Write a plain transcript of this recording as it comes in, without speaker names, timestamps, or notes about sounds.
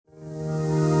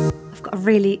got a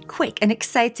really quick and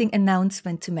exciting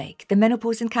announcement to make. The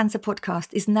Menopause and Cancer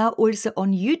podcast is now also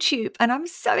on YouTube, and I'm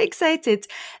so excited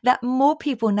that more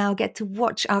people now get to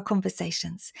watch our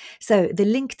conversations. So the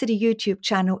link to the YouTube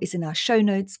channel is in our show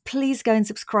notes. Please go and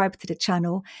subscribe to the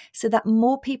channel so that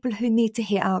more people who need to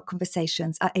hear our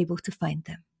conversations are able to find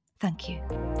them. Thank you.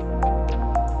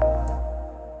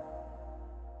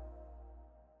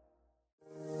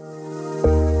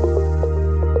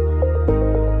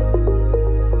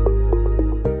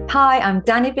 Hi, I'm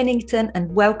Danny Bennington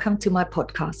and welcome to my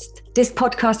podcast. This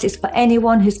podcast is for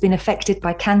anyone who's been affected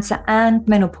by cancer and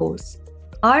menopause.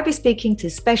 I'll be speaking to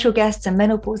special guests and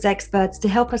menopause experts to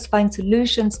help us find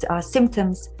solutions to our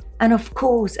symptoms and, of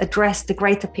course, address the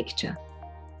greater picture.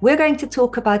 We're going to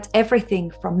talk about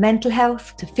everything from mental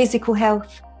health to physical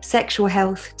health, sexual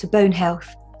health to bone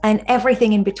health, and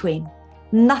everything in between.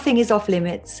 Nothing is off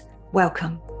limits.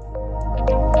 Welcome.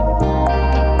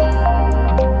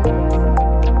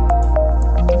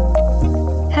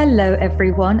 Hello,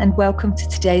 everyone, and welcome to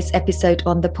today's episode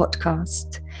on the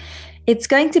podcast. It's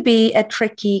going to be a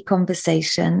tricky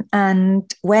conversation.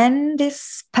 And when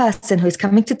this person who is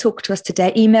coming to talk to us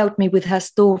today emailed me with her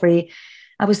story,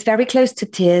 I was very close to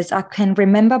tears. I can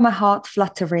remember my heart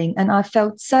fluttering, and I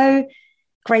felt so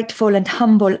grateful and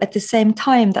humble at the same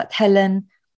time that Helen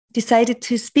decided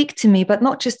to speak to me, but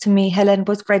not just to me. Helen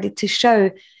was ready to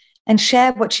show and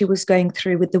share what she was going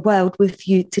through with the world with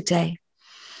you today.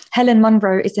 Helen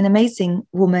Munro is an amazing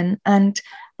woman, and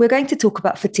we're going to talk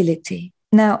about fertility.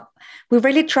 Now, we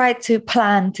really tried to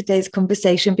plan today's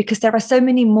conversation because there are so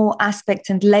many more aspects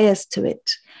and layers to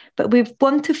it, but we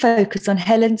want to focus on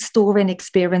Helen's story and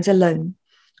experience alone.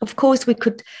 Of course, we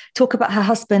could talk about her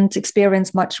husband's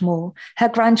experience much more, her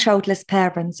grandchildless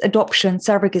parents, adoption,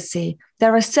 surrogacy.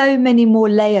 There are so many more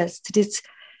layers to this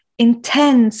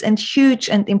intense and huge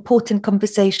and important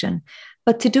conversation.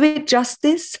 But to do it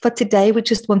justice for today, we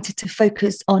just wanted to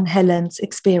focus on Helen's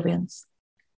experience.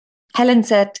 Helen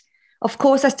said, "Of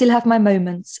course, I still have my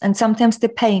moments, and sometimes the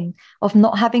pain of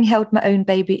not having held my own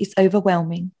baby is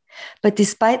overwhelming. But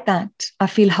despite that, I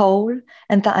feel whole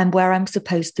and that I'm where I'm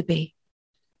supposed to be."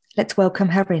 Let's welcome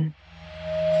her in.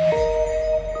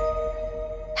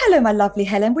 Hello, my lovely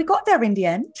Helen. We got there in the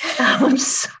end.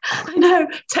 I know,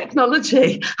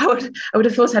 technology. I would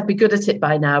have thought I'd be good at it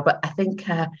by now, but I think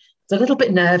a little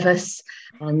bit nervous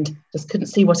and just couldn't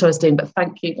see what I was doing. But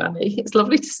thank you, Danny. It's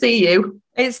lovely to see you.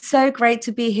 It's so great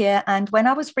to be here. And when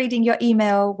I was reading your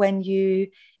email, when you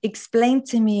explained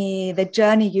to me the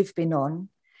journey you've been on,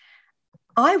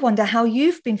 I wonder how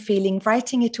you've been feeling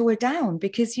writing it all down,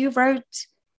 because you wrote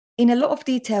in a lot of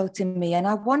detail to me. And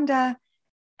I wonder,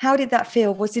 how did that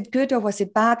feel? Was it good or was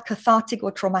it bad, cathartic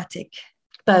or traumatic?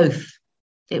 Both.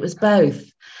 It was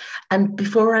both. And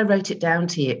before I wrote it down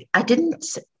to you, I didn't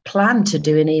plan to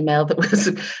do an email that was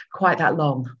quite that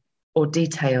long or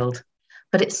detailed.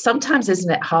 But it's sometimes, isn't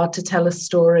it, hard to tell a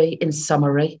story in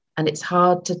summary, and it's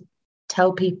hard to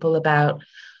tell people about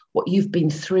what you've been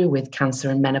through with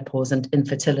cancer and menopause and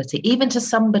infertility, even to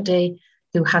somebody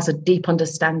who has a deep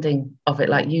understanding of it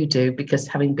like you do, because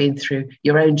having been through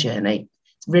your own journey,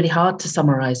 it's really hard to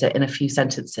summarize it in a few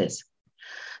sentences.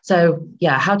 So,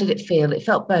 yeah, how did it feel? It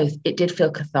felt both. It did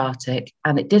feel cathartic,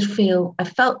 and I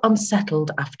felt unsettled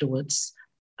afterwards.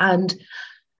 And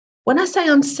when I say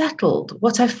unsettled,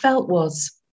 what I felt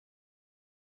was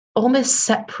almost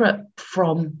separate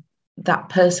from that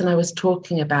person I was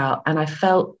talking about. And I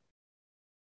felt,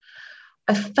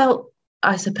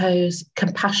 I suppose,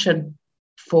 compassion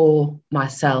for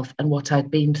myself and what I'd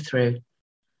been through.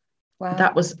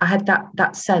 Wow. I had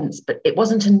that sense, but it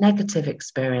wasn't a negative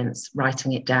experience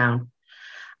writing it down.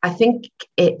 I think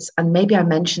and maybe I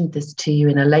mentioned this to you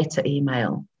in a later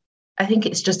email, I think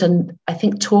it's just I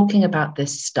think talking about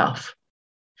this stuff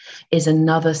is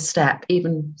another step,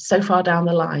 even so far down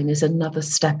the line, is another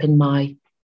step in my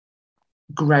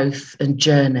growth and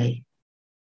journey.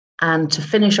 And to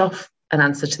finish off an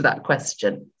answer to that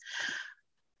question,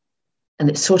 and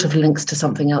it sort of links to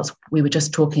something else we were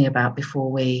just talking about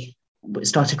before we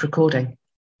started recording.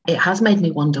 It has made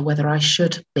me wonder whether I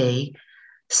should be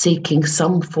seeking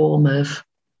some form of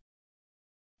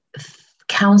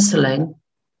counselling.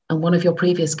 And one of your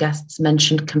previous guests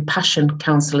mentioned compassion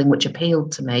counselling, which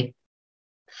appealed to me.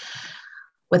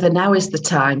 Whether now is the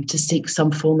time to seek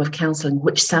some form of counselling,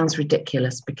 which sounds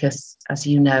ridiculous because, as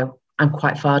you know, I'm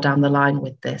quite far down the line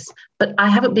with this. But I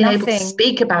haven't been able to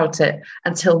speak about it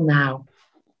until now.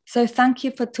 So thank you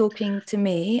for talking to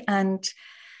me. And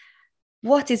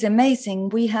what is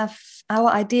amazing, our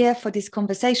idea for this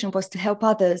conversation was to help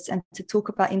others and to talk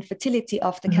about infertility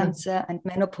after cancer and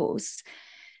menopause.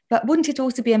 But wouldn't it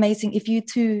also be amazing if you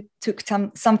too took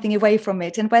something away from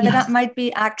it, and whether that might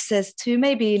be access to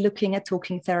maybe looking at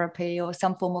talking therapy or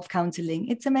some form of counseling?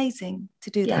 It's amazing to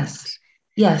do that.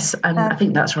 Yes, and I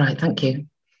think that's right. Thank you.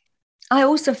 I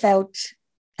also felt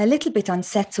a little bit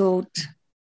unsettled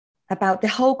about the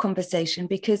whole conversation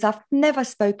because I've never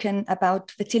spoken about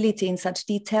fertility in such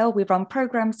detail. We run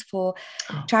programs for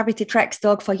Charity Tracks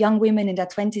Dog for young women in their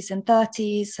 20s and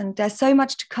 30s. And there's so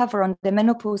much to cover on the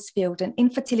menopause field. And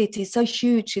infertility is so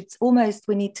huge. It's almost,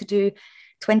 we need to do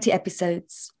 20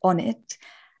 episodes on it.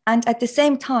 And at the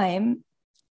same time,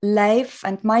 life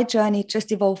and my journey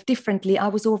just evolved differently. I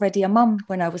was already a mum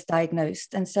when I was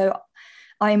diagnosed. And so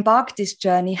I embarked this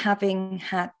journey having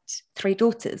had 3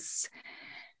 daughters.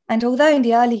 And although in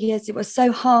the early years, it was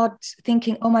so hard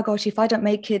thinking, oh my gosh, if I don't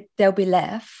make it, they'll be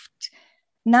left.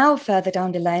 Now, further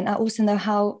down the lane, I also know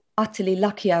how utterly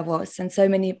lucky I was. And so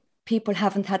many people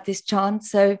haven't had this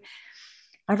chance. So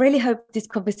I really hope this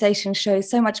conversation shows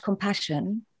so much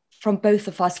compassion from both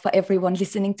of us for everyone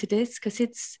listening to this, because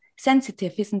it's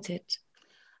sensitive, isn't it?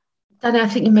 Danny, I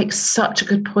think you make such a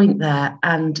good point there.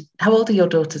 And how old are your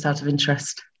daughters, out of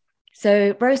interest?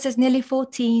 So Rosa's nearly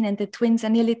 14 and the twins are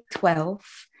nearly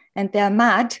 12. And they're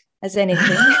mad as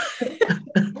anything.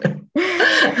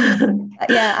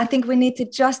 Yeah, I think we need to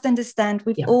just understand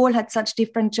we've all had such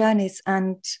different journeys,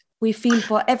 and we feel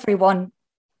for everyone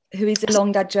who is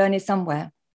along that journey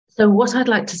somewhere. So what I'd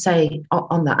like to say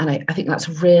on that, and I think that's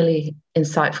a really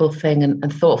insightful thing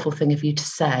and thoughtful thing of you to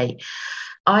say,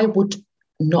 I would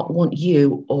not want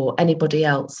you or anybody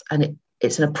else, and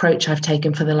it's an approach I've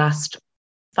taken for the last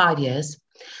 5 years,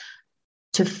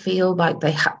 to feel like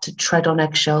they had to tread on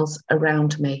eggshells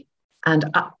around me. And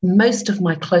most of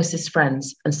my closest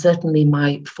friends, and certainly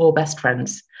my 4 best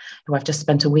friends, who I've just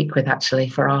spent a week with actually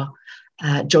for our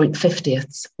joint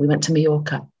 50th, we went to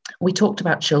Mallorca. We talked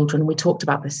about children, we talked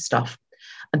about this stuff,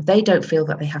 and they don't feel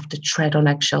that they have to tread on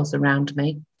eggshells around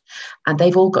me. And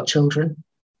they've all got children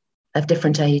of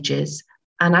different ages.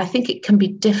 And I think it can be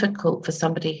difficult for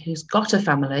somebody who's got a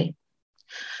family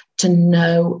to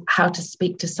know how to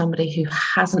speak to somebody who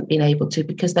hasn't been able to,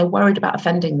 because they're worried about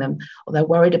offending them, or they're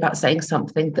worried about saying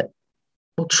something that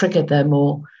will trigger them,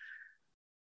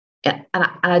 and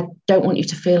I don't want you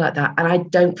to feel like that. And I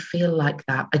don't feel like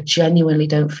that. I genuinely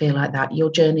don't feel like that.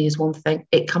 Your journey is one thing.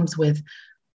 It comes with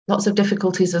lots of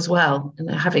difficulties as well.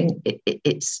 And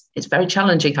it's very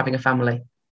challenging having a family.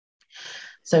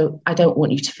 So I don't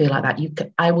want you to feel like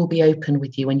that. I will be open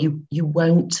with you, and you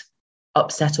won't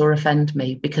upset or offend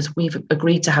me, because we've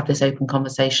agreed to have this open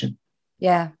conversation.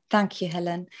 Yeah, thank you,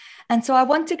 Helen. And so I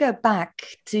want to go back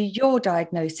to your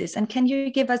diagnosis, and can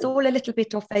you give us all a little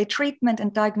bit of a treatment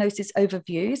and diagnosis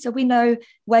overview so we know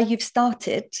where you've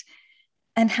started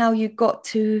and how you got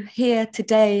to here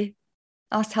today,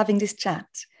 us having this chat?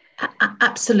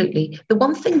 Absolutely. The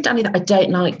one thing, Danny, that I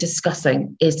don't like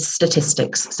discussing is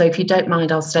statistics. So if you don't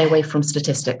mind, I'll stay away from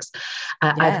statistics.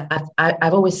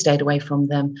 I've always stayed away from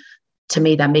them. To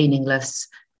me, they're meaningless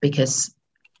because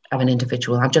I'm an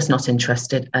individual. I'm just not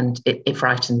interested, and it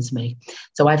frightens me.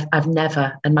 So I've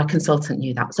never, and my consultant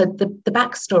knew that. So the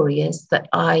backstory is that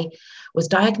I was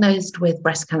diagnosed with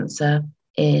breast cancer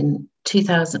in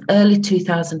early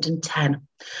 2010,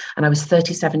 and I was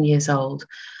 37 years old.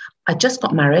 I just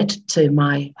got married to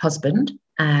my husband,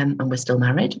 and we're still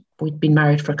married. We'd been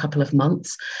married for a couple of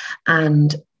months,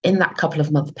 and in that couple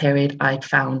of month period, I'd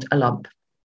found a lump.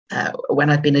 When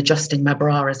I'd been adjusting my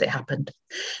bra, as it happened.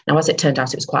 Now, as it turned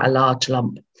out, it was quite a large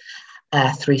lump,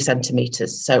 3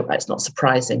 centimetres. So it's not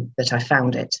surprising that I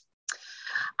found it.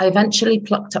 I eventually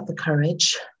plucked up the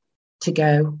courage to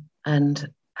go and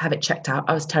have it checked out.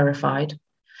 I was terrified.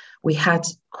 We had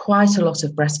quite a lot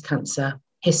of breast cancer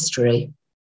history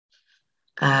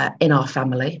in our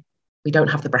family. We don't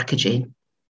have the BRCA gene,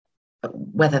 but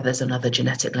whether there's another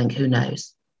genetic link, who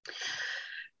knows?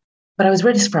 But I was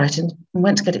really frightened and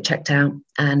went to get it checked out.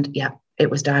 And it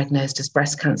was diagnosed as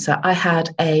breast cancer. I had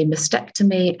a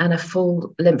mastectomy and a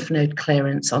full lymph node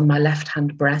clearance on my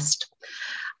left-hand breast.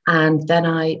 And then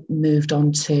I moved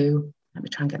on to, let me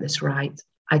try and get this right.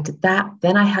 I did that.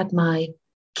 Then I had my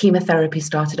chemotherapy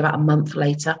started about a month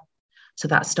later. So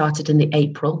that started in the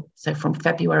April. So from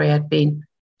February, I'd been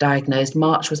diagnosed.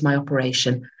 March was my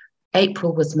operation.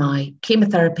 April was my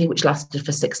chemotherapy, which lasted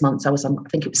for 6 months. I was on, I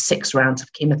think it was 6 rounds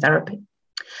of chemotherapy.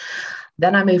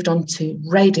 Then I moved on to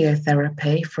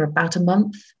radiotherapy for about a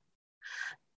month.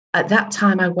 At that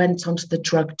time, I went onto the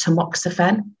drug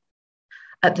tamoxifen.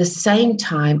 At the same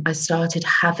time, I started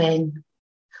having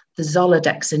the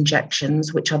Zoladex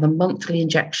injections, which are the monthly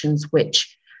injections,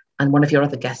 which, and one of your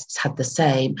other guests had the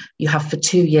same, you have for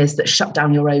 2 years that shut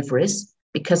down your ovaries.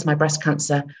 because my breast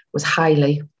cancer was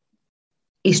highly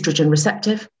estrogen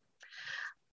receptive.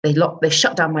 They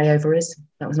shut down my ovaries.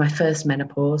 That was my first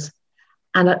menopause.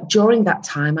 And during that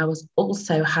time, I was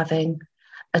also having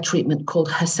a treatment called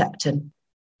Herceptin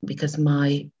because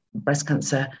my breast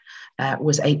cancer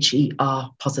was HER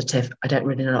positive. I don't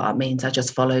really know what that means. I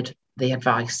just followed the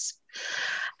advice.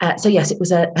 So yes, it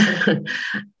was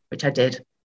which I did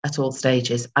at all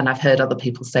stages. And I've heard other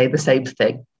people say the same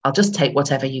thing. I'll just take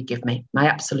whatever you give me. My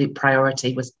absolute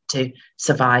priority was to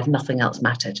survive. Nothing else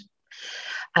mattered.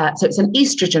 So it's an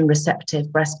estrogen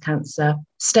receptive breast cancer,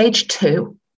 stage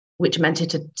 2, which meant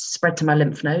it had spread to my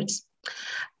lymph nodes.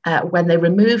 When they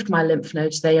removed my lymph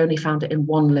nodes, they only found it in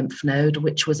one lymph node,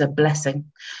 which was a blessing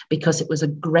because it was a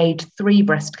grade 3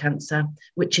 breast cancer,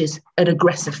 which is an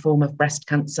aggressive form of breast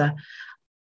cancer.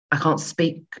 I can't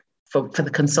speak for the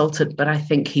consultant, but I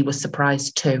think he was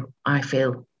surprised too. I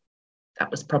feel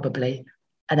that was probably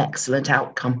an excellent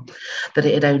outcome, that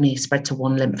it had only spread to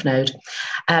one lymph node.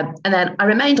 And then I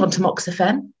remained on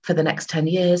tamoxifen for the next 10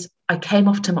 years. I came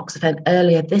off tamoxifen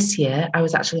earlier this year. I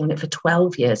was actually on it for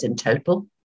 12 years in total.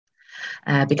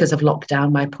 Because of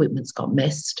lockdown, my appointments got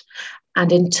missed.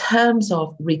 And in terms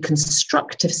of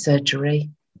reconstructive surgery,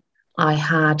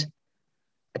 I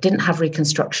didn't have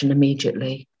reconstruction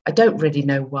immediately. I don't really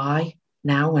know why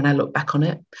now when I look back on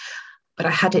it. But I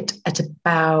had it at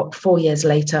about 4 years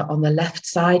later on the left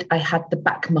side. I had the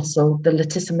back muscle, the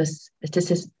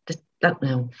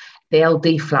the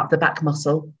LD flap, the back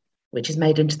muscle, which is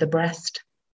made into the breast.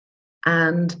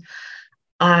 And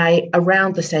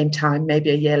around the same time,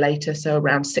 maybe a year later, so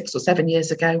around 6 or 7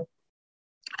 years ago,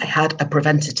 I had a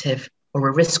preventative or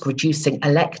a risk-reducing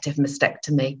elective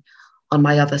mastectomy on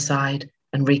my other side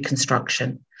and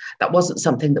reconstruction. That wasn't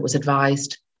something that was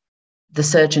advised. The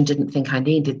surgeon didn't think I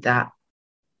needed that,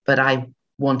 but I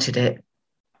wanted it,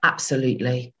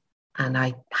 absolutely. And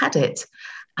I had it,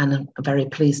 and I'm very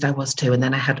pleased I was too. And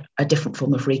then I had a different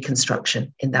form of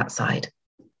reconstruction in that side.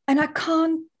 And I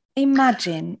can't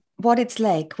imagine what it's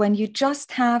like when you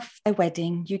just have a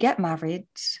wedding, you get married,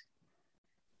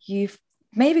 you've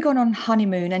maybe gone on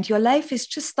honeymoon, and your life is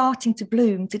just starting to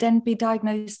bloom, to then be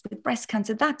diagnosed with breast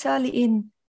cancer that early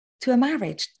into a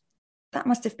marriage. That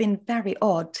must have been very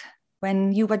odd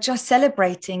when you were just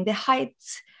celebrating the height,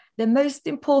 the most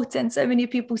important, so many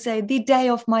people say, the day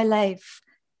of my life,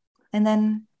 and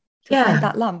then to find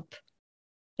that lump.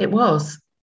 It was.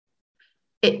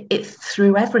 It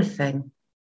threw everything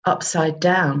upside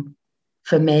down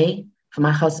for me, for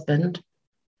my husband,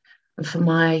 and for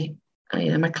my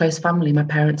close family, my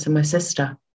parents and my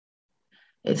sister.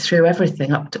 It threw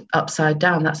everything upside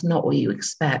down. That's not what you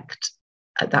expect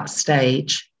at that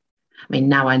stage. I mean,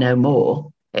 now I know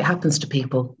more. It happens to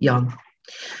people young.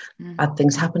 Bad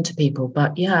things happen to people.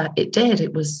 But yeah, it did.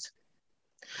 It was.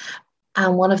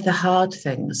 And one of the hard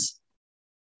things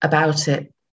about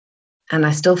it, and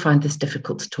I still find this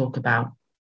difficult to talk about,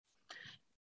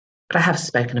 but I have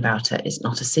spoken about it. It's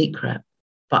not a secret.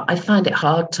 But I find it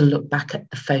hard to look back at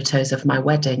the photos of my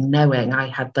wedding, knowing I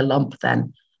had the lump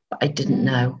then, but I didn't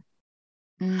know.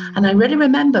 And I really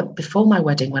remember before my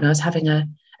wedding when I was having a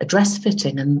dress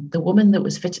fitting, and the woman that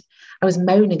was fitting, I was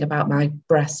moaning about my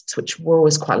breasts, which were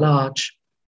always quite large,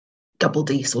 double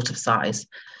D sort of size,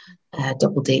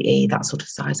 double DE, that sort of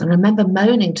size. And I remember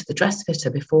moaning to the dress fitter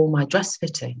before my dress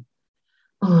fitting,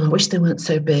 oh, I wish they weren't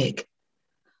so big.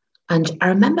 And I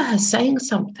remember her saying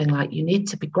something like, you need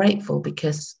to be grateful,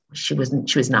 because she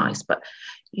was nice, but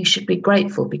you should be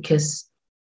grateful because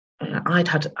I'd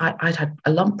had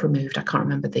a lump removed. I can't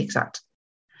remember the exact.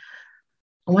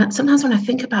 And sometimes when I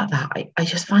think about that, I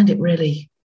just find it really.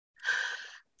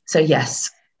 So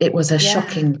yes, it was a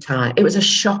shocking time. It was a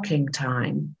shocking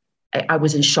time. I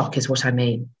was in shock is what I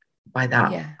mean by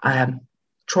that.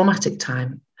 Traumatic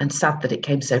time, and sad that it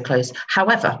came so close.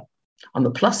 However, on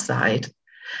the plus side,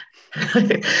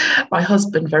 my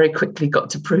husband very quickly got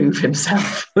to prove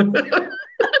himself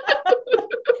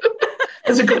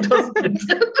as a good husband.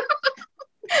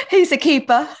 He's a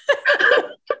keeper.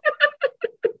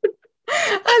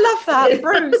 I love that,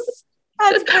 Bruce.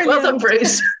 That's brilliant. Well done,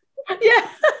 Bruce. Yeah.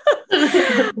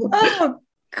 Oh,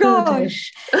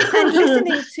 gosh. And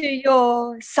listening to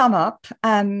your sum up,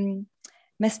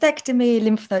 mastectomy,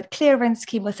 lymph node clearance,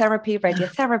 chemotherapy,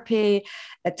 radiotherapy,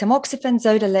 tamoxifen,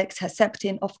 Zodalex,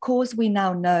 Herceptin. Of course, we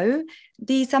now know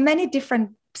these are many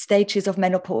different stages of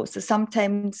menopause. So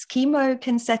sometimes chemo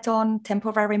can set on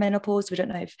temporary menopause. We don't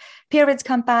know if periods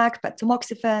come back, but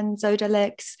tamoxifen,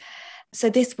 Zodalex. So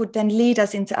this would then lead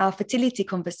us into our fertility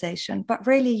conversation. But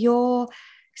really, your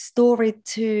story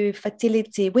to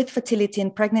fertility, with fertility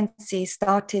and pregnancy,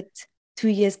 started 2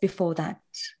 years before that.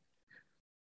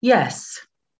 Yes,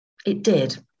 it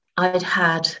did. I'd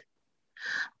had,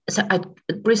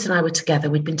 Bruce and I were together.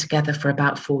 We'd been together for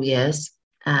about 4 years.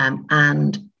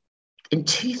 And in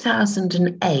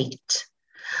 2008,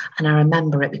 and I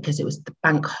remember it because it was the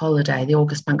bank holiday, the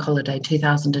August bank holiday,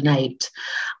 2008,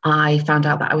 I found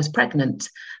out that I was pregnant.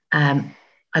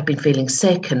 I'd been feeling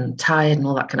sick and tired and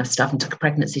all that kind of stuff, and took a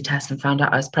pregnancy test and found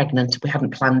out I was pregnant. We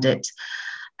hadn't planned it,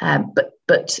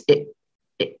 but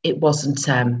it wasn't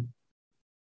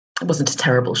a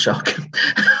terrible shock.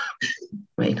 I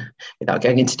mean, without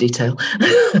going into detail.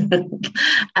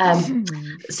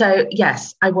 So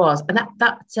yes, I was, and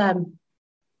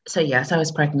so yes, I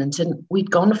was pregnant, and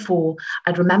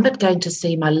I'd remembered going to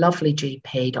see my lovely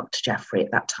GP, Dr. Jeffrey,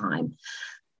 at that time.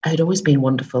 Had always been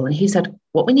wonderful. And he said,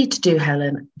 what we need to do,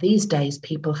 Helen, these days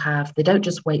people they don't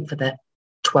just wait for the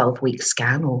 12-week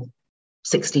scan or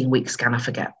 16-week scan, I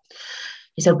forget.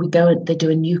 He said, they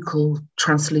do a nuchal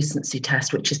translucency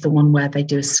test, which is the one where they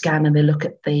do a scan and they look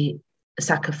at the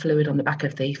sac of fluid on the back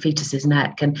of the fetus's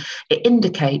neck, and it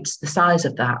indicates the size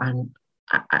of that. And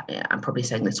I'm probably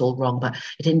saying this all wrong, but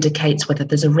it indicates whether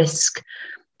there's a risk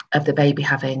of the baby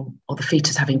having, or the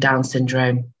fetus having, Down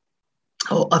syndrome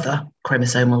or other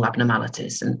chromosomal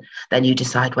abnormalities. And then you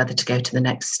decide whether to go to the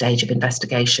next stage of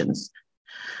investigations.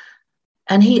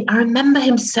 And I remember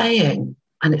him saying,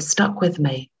 and it stuck with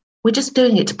me, we're just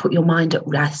doing it to put your mind at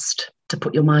rest,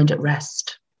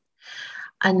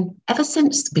 And ever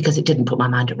since, because it didn't put my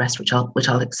mind at rest, which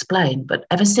I'll explain, but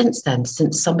ever since then,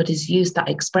 since somebody's used that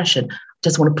expression,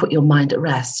 just want to put your mind at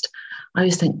rest, I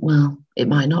always think, well, it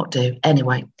might not do.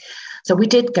 Anyway, so we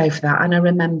did go for that, and I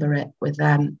remember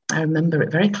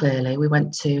it very clearly. We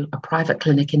went to a private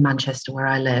clinic in Manchester where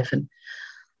I live, and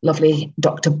lovely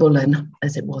Dr. Bullen,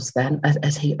 as it was then, I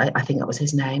think that was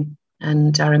his name.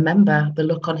 And I remember the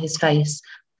look on his face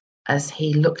as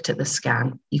he looked at the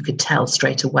scan. You could tell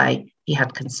straight away he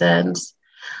had concerns.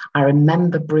 I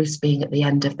remember Bruce being at the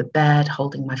end of the bed,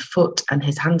 holding my foot and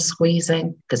his hand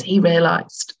squeezing, because he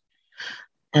realised.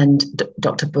 And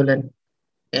Dr. Bullen,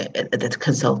 the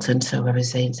consultant, so whoever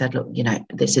he's saying, said, look,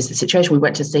 this is the situation. We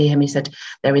went to see him. He said,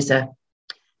 there is the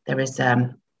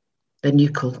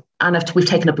nuchal, and we've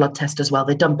taken a blood test as well.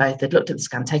 They'd done both. They'd looked at the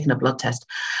scan, taken a blood test.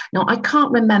 Now, I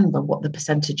can't remember what the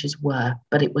percentages were,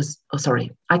 but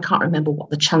I can't remember what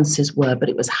the chances were, but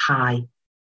it was high.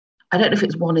 I don't know if it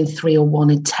was 1 in 3 or 1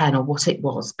 in 10 or what it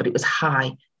was, but it was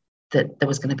high that there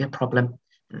was going to be a problem.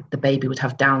 The baby would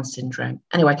have Down syndrome.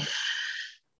 Anyway,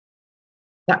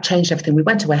 that changed everything. We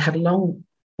went away, I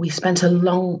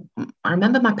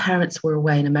remember my parents were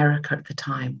away in America at the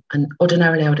time, and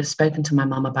ordinarily I would have spoken to my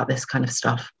mum about this kind of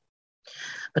stuff,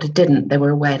 but I didn't. They were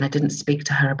away and I didn't speak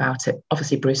to her about it.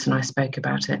 Obviously, Bruce and I spoke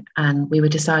about it, and we were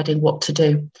deciding what to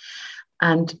do.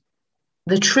 And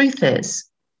the truth is,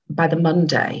 by the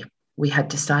Monday, we had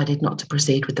decided not to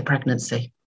proceed with the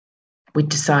pregnancy. We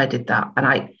decided that, and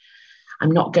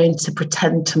I'm not going to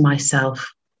pretend to myself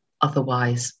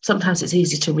otherwise. Sometimes it's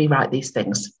easy to rewrite these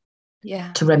things,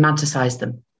 to romanticize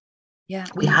them. Yeah,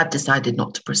 we had decided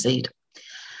not to proceed.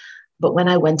 But when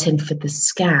I went in for the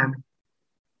scan,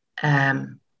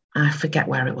 I forget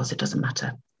where it was. It doesn't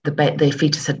matter. The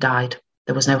fetus had died.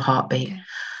 There was no heartbeat. Okay.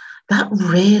 That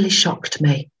really shocked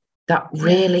me. That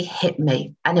really hit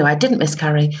me. Anyway, I didn't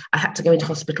miscarry. I had to go into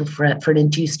hospital for an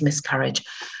induced miscarriage,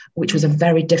 which was a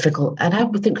very difficult, and I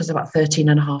would think it was about 13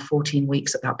 and a half, 14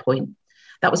 weeks at that point.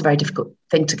 That was a very difficult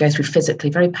thing to go through physically,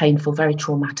 very painful, very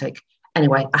traumatic.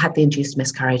 Anyway, I had the induced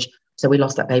miscarriage, so we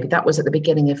lost that baby. That was at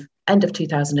the end of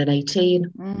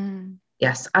 2018.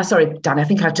 Yes. Sorry, Dan, I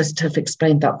think I just have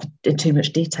explained that in too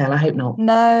much detail. I hope not.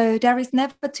 No, there is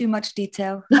never too much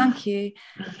detail. Thank you.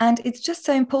 And it's just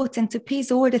so important to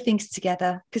piece all the things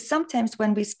together, because sometimes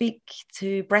when we speak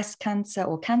to breast cancer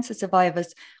or cancer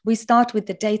survivors, we start with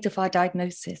the date of our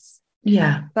diagnosis.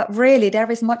 Yeah. But really, there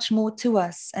is much more to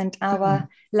us, and our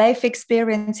life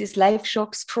experiences, life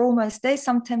shocks, traumas, they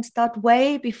sometimes start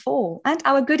way before, and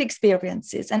our good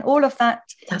experiences, and all of that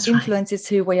influences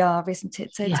who we are, isn't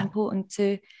it? So it's important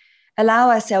to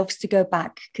allow ourselves to go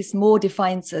back, because more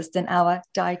defines us than our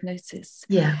diagnosis.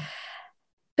 Yeah.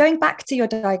 Going back to your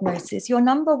diagnosis, your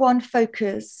number one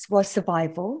focus was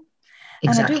survival.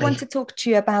 Exactly. And I do want to talk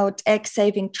to you about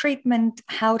egg-saving treatment,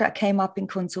 how that came up in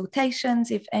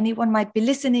consultations. If anyone might be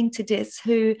listening to this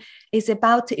who is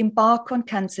about to embark on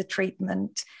cancer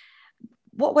treatment,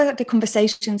 what were the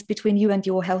conversations between you and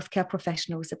your healthcare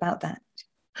professionals about that?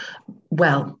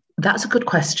 Well, that's a good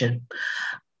question.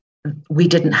 We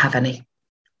didn't have any.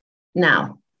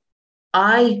 Now,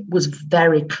 I was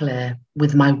very clear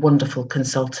with my wonderful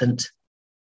consultant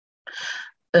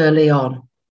early on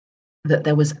that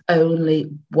there was only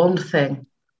one thing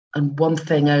and one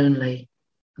thing only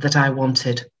that I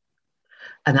wanted,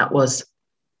 and that was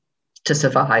to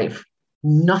survive.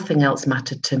 Nothing else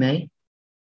mattered to me.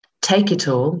 Take it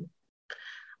all.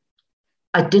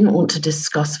 I didn't want to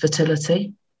discuss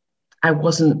fertility. There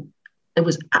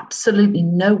was absolutely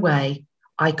no way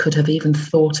I could have even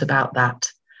thought about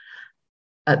that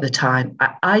at the time.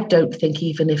 I don't think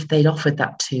even if they'd offered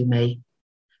that to me,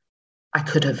 I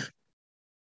could have.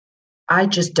 I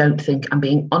just don't think, I'm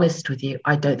being honest with you,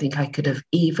 I don't think I could have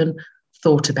even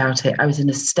thought about it. I was in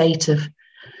a state of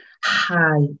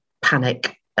high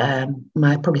panic. I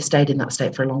probably stayed in that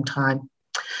state for a long time.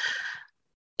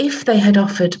 If they had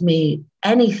offered me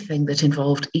anything that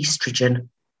involved estrogen,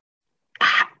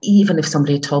 even if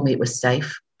somebody had told me it was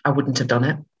safe, I wouldn't have done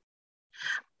it.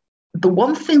 The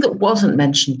one thing that wasn't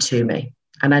mentioned to me,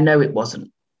 and I know it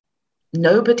wasn't,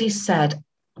 nobody said,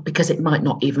 because it might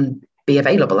not even be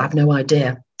available, I have no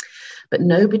idea, but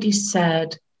nobody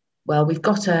said, well, we've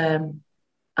got a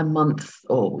month,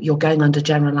 or you're going under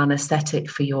general anaesthetic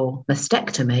for your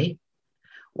mastectomy.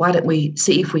 Why don't we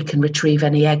see if we can retrieve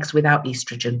any eggs without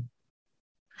estrogen?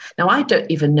 Now, I don't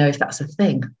even know if that's a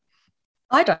thing.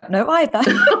 I don't know either.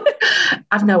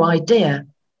 I've no idea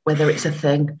whether it's a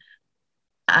thing.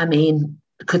 I mean,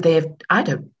 could they have? I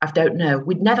don't know.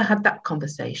 We'd never had that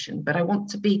conversation, but I want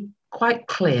to be quite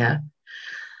clear.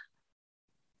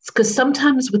 Because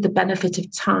sometimes with the benefit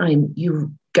of time,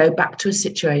 you go back to a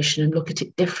situation and look at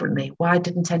it differently. Why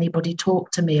didn't anybody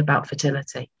talk to me about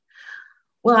fertility?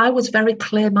 Well, I was very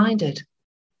clear-minded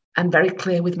and very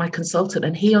clear with my consultant,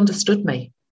 and he understood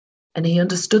me, and he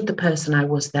understood the person I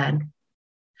was then.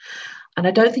 And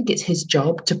I don't think it's his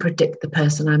job to predict the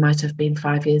person I might have been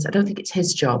 5 years. I don't think it's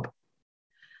his job.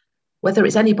 Whether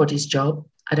it's anybody's job,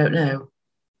 I don't know.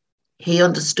 He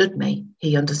understood me.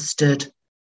 He understood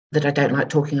that I don't like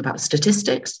talking about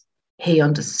statistics. He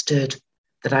understood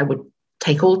that I would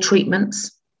take all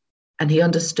treatments. And he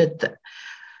understood that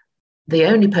the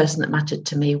only person that mattered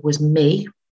to me was me,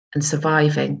 and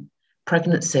surviving.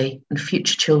 Pregnancy and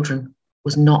future children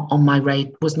was not on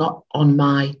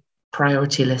my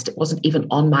priority list. It wasn't even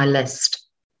on my list.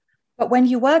 But when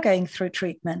you were going through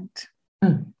treatment,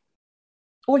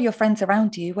 all your friends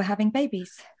around you were having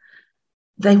babies.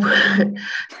 They were.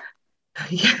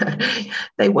 Yeah,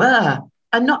 they were.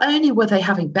 And not only were they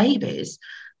having babies,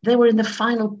 they were in the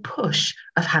final push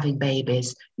of having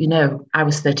babies. You know, I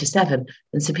was 37,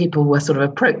 and so people were sort of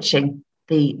approaching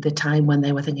the time when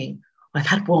they were thinking, I've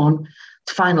had one,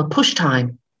 it's final push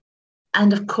time.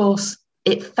 And of course,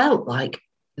 it felt like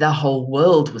the whole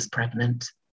world was pregnant.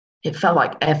 It felt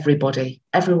like everybody,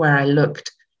 everywhere I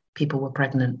looked, people were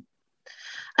pregnant.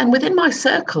 And within my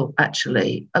circle,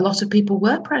 actually, a lot of people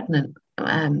were pregnant.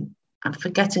 I'm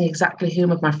forgetting exactly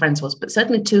whom of my friends was, but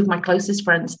certainly two of my closest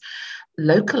friends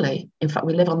locally, in fact,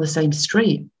 we live on the same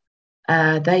street,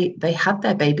 they had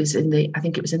their babies I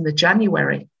think it was in the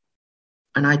January,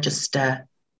 and I just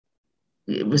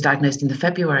it was diagnosed in the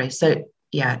February. So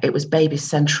yeah, it was baby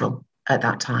central at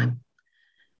that time.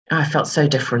 I felt so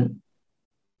different.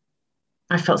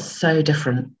 I felt so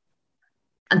different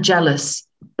and jealous,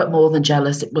 but more than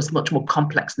jealous, it was much more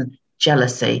complex than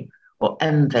jealousy or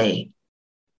envy.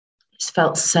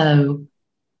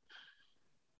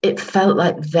 It felt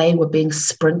like they were being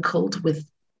sprinkled with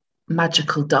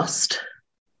magical dust.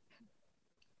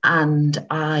 And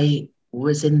I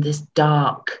was in this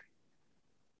dark,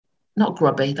 not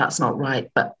grubby, that's not right,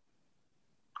 but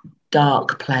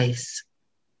dark place.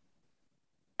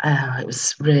 It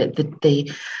was really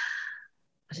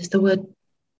what is the word?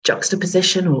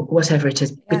 Juxtaposition or whatever it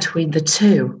is, between the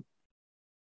two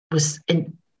was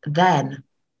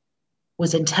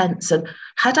intense. And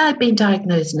had I been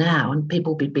diagnosed now, and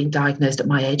people be being diagnosed at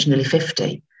my age, nearly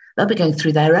 50, they'll be going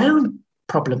through their own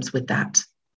problems with that.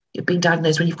 You're being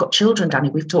diagnosed when you've got children,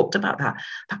 Danny. We've talked about that.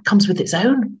 That comes with its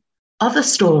own other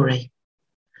story,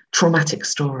 traumatic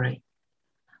story.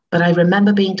 But I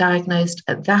remember being diagnosed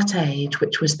at that age,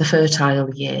 which was the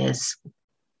fertile years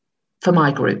for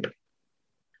my group,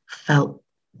 felt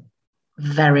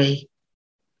very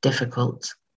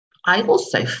difficult. I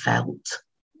also felt,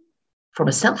 from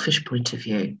a selfish point of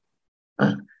view,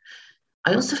 I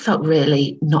also felt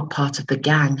really not part of the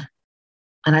gang.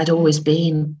 And I'd always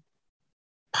been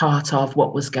part of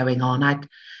what was going on.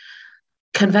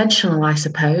 Conventional, I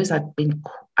suppose.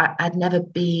 I'd never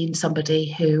been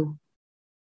somebody who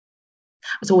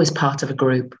was always part of a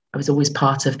group. I was always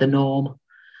part of the norm.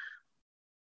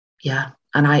 Yeah.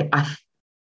 And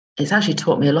it's actually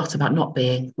taught me a lot about not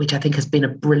being, which I think has been a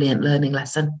brilliant learning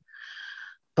lesson.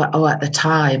 But at the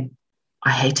time,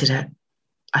 I hated it.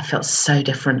 I felt so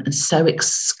different and so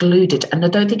excluded. And I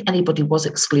don't think anybody was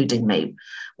excluding me,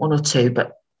 one or two,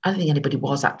 but I don't think anybody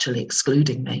was actually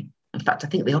excluding me. In fact, I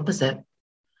think the opposite.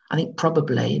 I think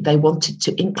probably they wanted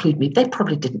to include me. They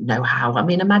probably didn't know how. I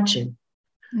mean, imagine.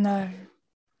 No.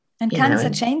 And You cancer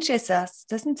know, changes us,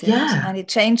 doesn't it? yeah. And it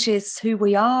changes who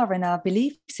we are and our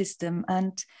belief system.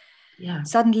 And Yeah.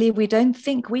 suddenly we don't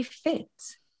think we fit.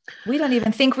 We don't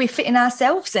even think we fit in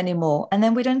ourselves anymore. And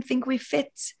then we don't think we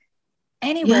fit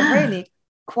anywhere, Yeah. really.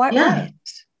 Quite Yeah.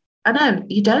 right. I know.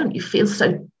 You don't. You feel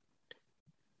so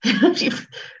you,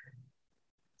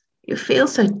 you feel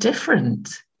so different.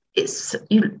 It's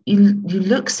you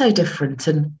look so different.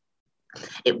 And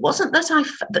it wasn't that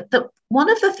that one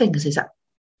of the things is that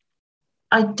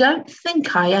I don't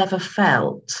think I ever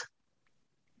felt,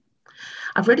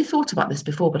 I've really thought about this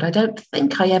before, but I don't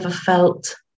think I ever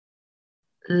felt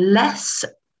less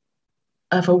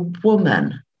of a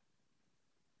woman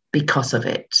because of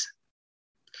it.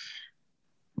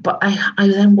 But I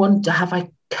then wonder, have I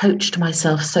coached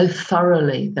myself so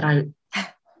thoroughly that I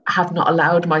have not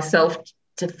allowed myself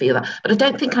to feel that? But I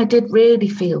don't think I did really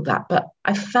feel that. But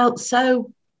I felt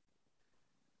so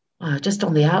just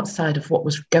on the outside of what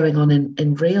was going on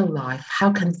in real life.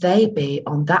 How can they be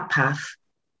on that path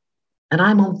and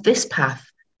I'm on this path?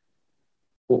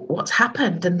 What's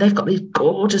happened? And they've got these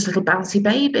gorgeous little bouncy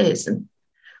babies, and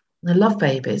I love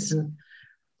babies. And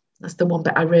that's the one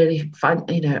bit I really find,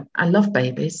 I love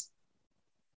babies.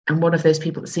 And one of those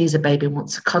people that sees a baby and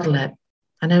wants to cuddle it.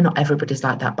 I know not everybody's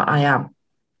like that, but I am.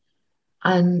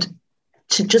 And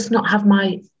to just not have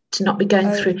to not be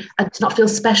going through and to not feel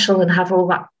special and have all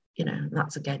that,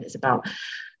 that's again, it's about,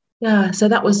 so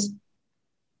it was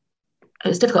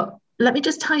difficult. Let me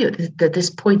just tell you at this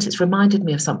point, it's reminded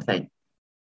me of something.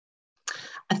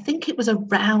 I think it was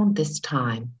around this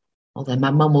time, although my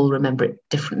mum will remember it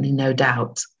differently, no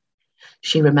doubt.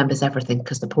 She remembers everything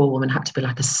because the poor woman had to be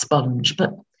like a sponge,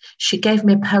 but she gave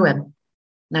me a poem.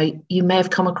 Now, you may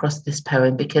have come across this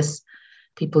poem because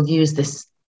people use this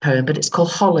poem, but it's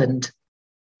called Holland.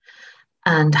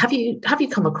 And have you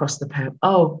come across the poem?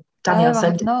 Oh, Danny, I'll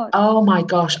send it. Not. Oh my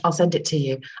gosh, I'll send it to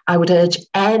you. I would urge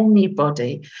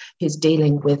anybody who's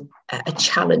dealing with a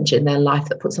challenge in their life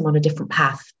that puts them on a different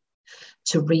path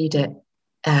to read it.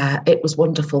 It was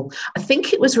wonderful. I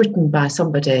think it was written by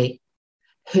somebody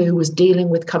who was dealing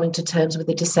with coming to terms with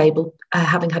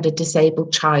having had a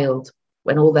disabled child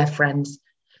when all their friends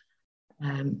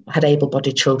had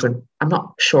able-bodied children. I'm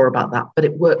not sure about that, but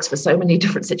it works for so many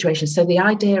different situations. So the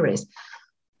idea is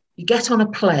you get on a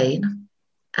plane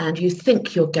and you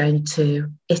think you're going to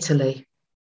Italy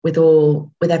with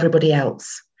everybody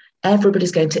else.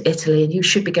 Everybody's going to Italy and you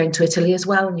should be going to Italy as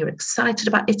well. And you're excited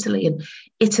about Italy, and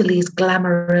Italy is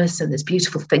glamorous and there's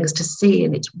beautiful things to see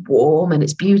and it's warm and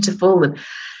it's beautiful and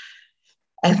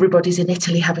everybody's in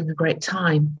Italy having a great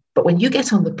time. But when you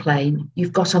get on the plane,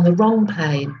 you've got on the wrong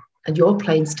plane and your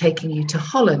plane's taking you to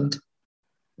Holland.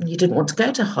 And you didn't want to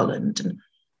go to Holland and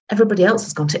everybody else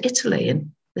has gone to Italy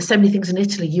and there's so many things in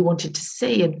Italy you wanted to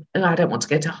see and I don't want to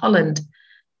go to Holland.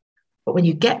 But when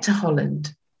you get to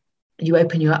Holland, you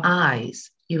open your eyes,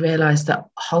 you realise that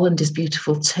Holland is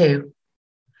beautiful too.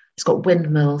 It's got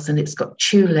windmills and it's got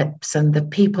tulips and the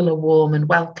people are warm and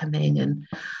welcoming and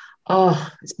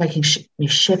it's making me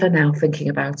shiver now thinking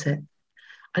about it.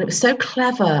 And it was so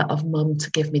clever of Mum to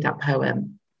give me that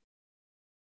poem.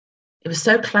 It was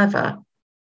so clever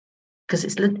because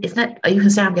isn't it? You can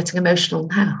say I'm getting emotional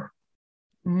now.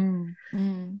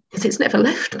 Because it's never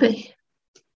left me.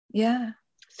 Yeah.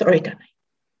 Sorry, Danny.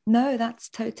 No, that's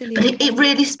totally. But it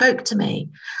really spoke to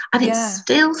me, and it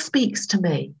still speaks to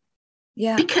me.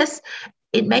 Yeah. Because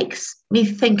it makes me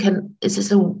think, and this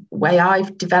is a way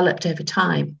I've developed over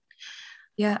time.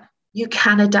 Yeah. You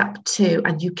can adapt to,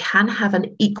 and you can have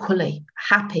an equally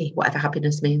happy, whatever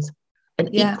happiness means,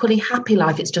 equally happy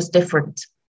life. It's just different.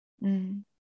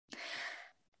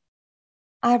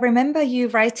 I remember you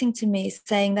writing to me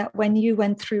saying that when you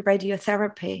went through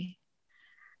radiotherapy,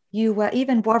 you were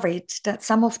even worried that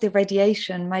some of the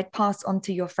radiation might pass on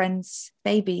to your friends'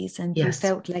 babies and you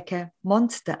felt like a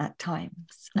monster at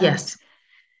times. Yes. And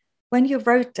when you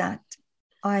wrote that,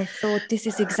 I thought this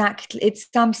is exactly, it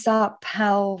sums up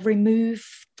how removed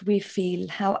we feel,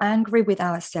 how angry with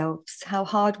ourselves, how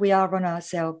hard we are on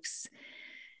ourselves,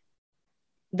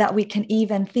 that we can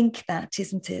even think that,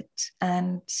 isn't it?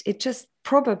 And it just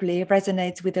probably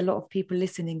resonates with a lot of people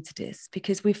listening to this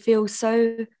because we feel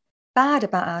so bad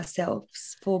about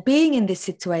ourselves for being in this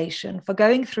situation, for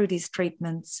going through these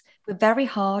treatments. It's very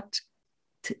hard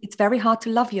to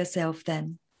love yourself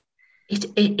then.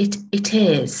 It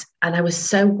is. And I was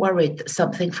so worried that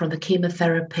something from the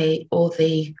chemotherapy or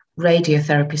the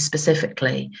radiotherapy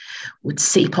specifically would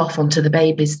seep off onto the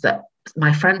babies that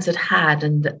my friends had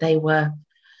and that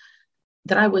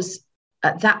I was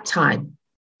at that time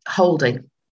holding.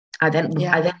 I then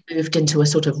moved into a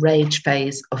sort of rage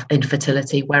phase of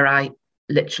infertility where I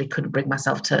literally couldn't bring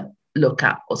myself to look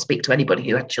at or speak to anybody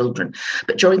who had children.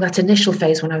 But during that initial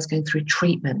phase when I was going through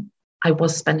treatment, I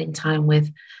was spending time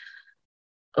with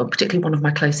particularly one of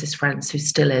my closest friends who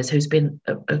still is, who's been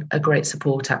a great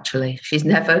support, actually. She's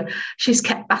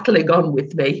kept battling on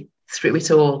with me through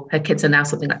it all. Her kids are now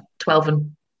something like 12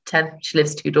 and 10. She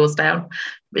lives 2 doors down,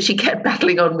 but she kept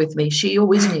battling on with me. She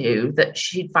always knew that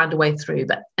she'd find a way through.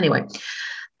 But anyway,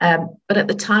 but at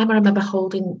the time I remember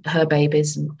holding her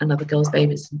babies and other girls'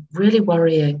 babies, really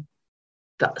worrying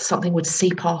that something would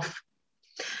seep off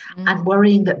and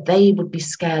worrying that they would be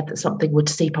scared that something would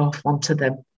seep off onto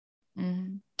them.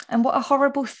 And what a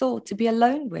horrible thought to be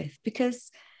alone with, because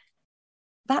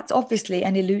that's obviously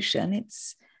an illusion.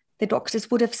 It's the doctors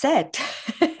would have said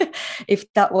if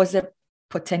that was a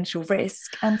potential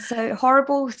risk. And so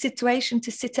horrible situation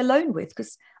to sit alone with,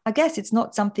 because I guess it's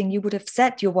not something you would have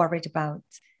said you're worried about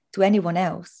to anyone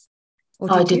else.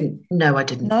 I didn't. No, I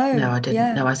didn't. No, I didn't.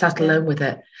 Yeah. No, I sat alone with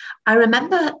it. I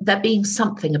remember there being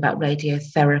something about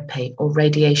radiotherapy or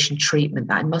radiation treatment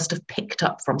that I must have picked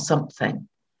up from something.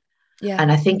 Yeah.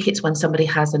 And I think it's when somebody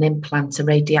has an implant, a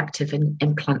radioactive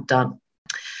implant done.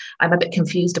 I'm a bit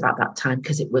confused about that time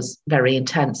because it was very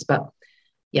intense. But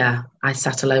yeah, I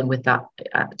sat alone with that,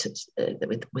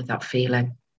 with that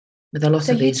feeling, with a lot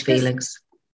of these feelings.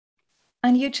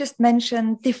 And you just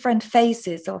mentioned different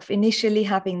phases of initially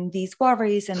having these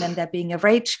worries and then there being a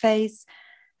rage phase.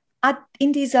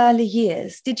 In these early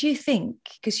years, did you think,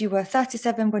 because you were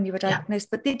 37 when you were diagnosed,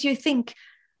 but did you think,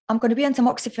 I'm going to be on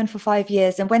tamoxifen for 5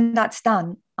 years, and when that's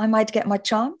done, I might get my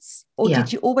chance? Or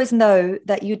did you always know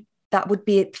that that would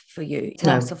be it for you?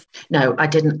 No, I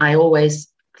didn't. I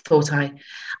always thought and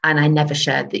I never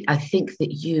shared I think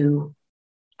that you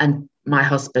and my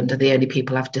husband are the only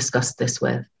people I've discussed this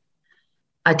with.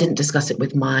 I didn't discuss it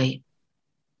with my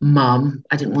mum.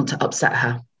 I didn't want to upset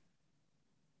her.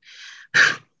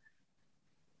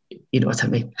 You know what I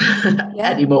mean?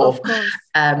 Anymore. Of course.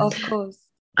 Of course.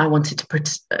 I wanted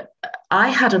to I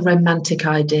had a romantic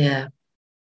idea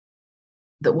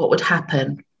that what would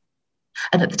happen,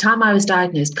 and at the time I was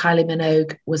diagnosed, Kylie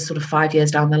Minogue was sort of 5 years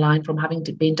down the line from having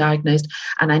been diagnosed,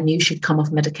 and I knew she'd come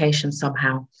off medication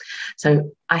somehow.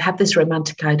 So I had this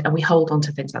romantic idea, and we hold on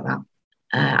to things like that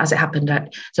as it happened.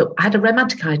 So I had a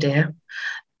romantic idea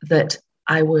that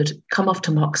I would come off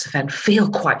tamoxifen, feel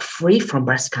quite free from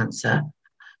breast cancer.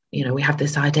 You know, we have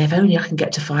this idea, if only I can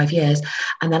get to 5 years,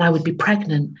 and then I would be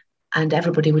pregnant and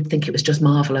everybody would think it was just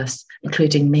marvelous,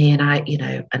 including me and I, you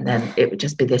know, and then it would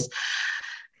just be this.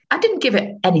 I didn't give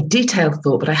it any detailed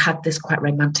thought, but I had this quite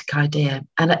romantic idea.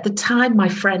 And at the time, my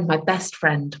best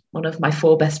friend, one of my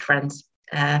 4 best friends,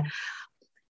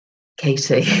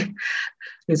 Katie,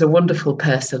 who's a wonderful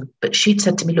person, but she'd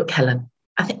said to me, look, Helen,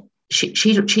 I think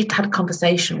she'd had a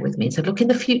conversation with me and said, look, in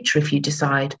the future, if you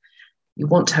decide you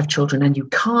want to have children and you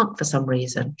can't for some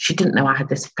reason. She didn't know I had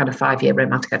this kind of 5-year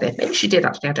romantic idea. Maybe she did,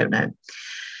 actually, I don't know.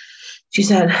 She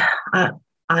said,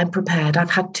 I'm prepared.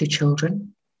 I've had 2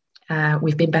 children.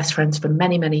 We've been best friends for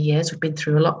many, many years. We've been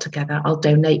through a lot together. I'll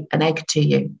donate an egg to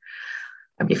you.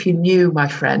 I mean, if you knew my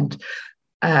friend,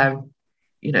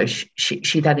 you know,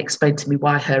 she then explained to me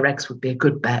why her eggs would be a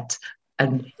good bet.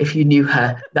 And if you knew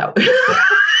her, that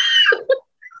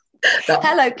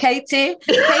Hello, Katie. Katie,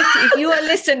 if you are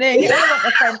listening, I want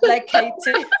a friend like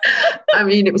Katie. I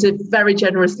mean, it was a very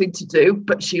generous thing to do,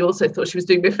 but she also thought she was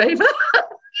doing me a favour.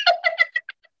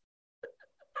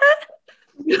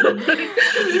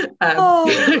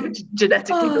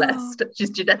 Genetically blessed. She's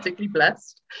genetically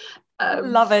blessed.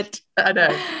 Love it. I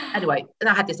know. Anyway,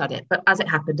 I had this idea, but as it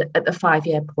happened at the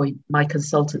 5-year point, my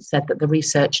consultant said that the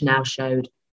research now showed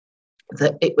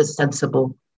that it was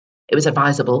sensible. It was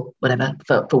advisable, whatever,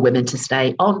 for women to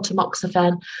stay on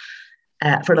tamoxifen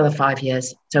for another 5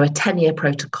 years. So a 10-year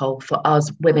protocol for us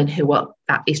women who were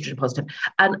that estrogen positive.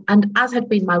 And as had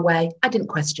been my way, I didn't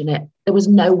question it. There was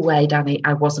no way, Danny,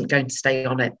 I wasn't going to stay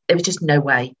on it. There was just no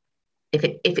way. If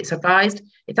it's advised,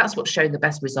 if that's what's showing the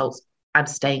best results, I'm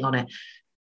staying on it.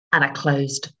 And I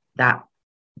closed that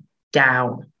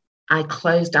down. I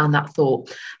closed down that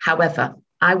thought. However,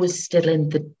 I was still in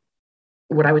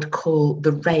what I would call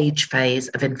the rage phase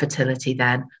of infertility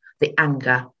then, the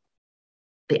anger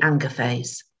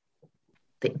phase,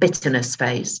 the bitterness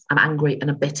phase. I'm angry and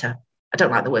I'm bitter. I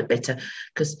don't like the word bitter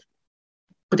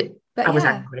but I was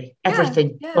angry.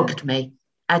 Everything bugged me.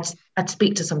 I'd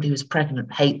speak to somebody who's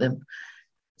pregnant, hate them.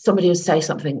 Somebody would say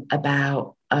something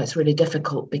about, oh, it's really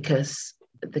difficult because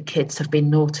the kids have been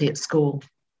naughty at school.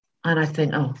 And I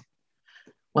think, oh,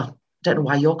 well, don't know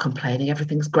why you're complaining.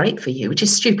 Everything's great for you, which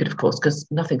is stupid, of course, because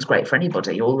nothing's great for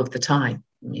anybody all of the time.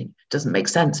 I mean, it doesn't make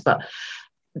sense, but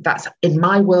that's in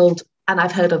my world. And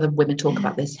I've heard other women talk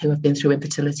about this who have been through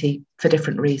infertility for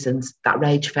different reasons, that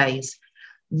rage phase.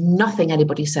 Nothing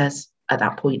anybody says at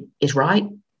that point is right,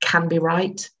 can be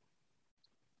right.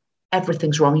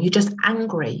 Everything's wrong. You're just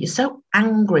angry. You're so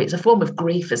angry. It's a form of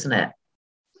grief, isn't it?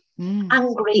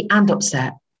 Angry and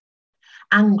upset.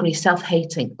 Angry,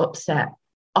 self-hating, upset,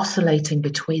 oscillating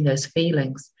between those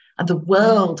feelings. And the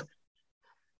world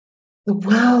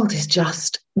is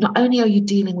just, not only are you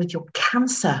dealing with your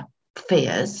cancer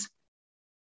fears,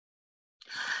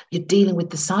 you're dealing with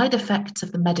the side effects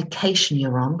of the medication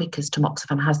you're on, because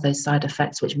tamoxifen has those side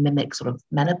effects which mimic sort of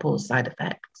menopause side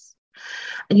effects.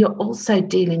 And you're also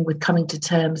dealing with coming to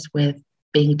terms with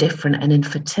being different and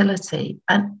infertility.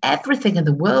 And everything in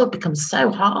the world becomes so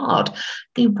hard.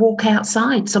 You walk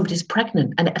outside, somebody's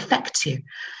pregnant, and it affects you.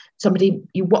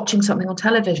 You're watching something on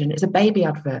television, it's a baby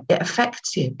advert, it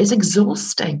affects you. It's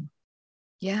exhausting.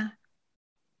 Yeah.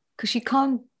 Because you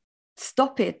can't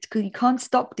stop it, because you can't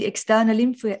stop the external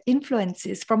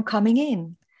influences from coming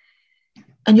in.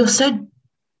 And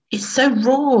it's so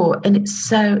raw, and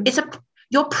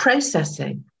you're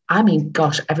processing. I mean,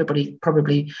 gosh, everybody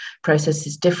probably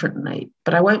processes differently,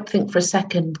 but I won't think for a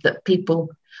second that people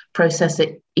process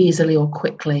it easily or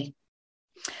quickly.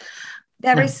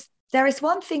 There is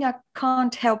one thing I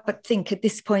can't help but think at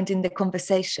this point in the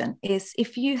conversation is,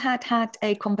 if you had had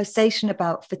a conversation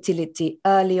about fertility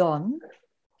early on,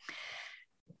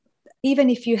 even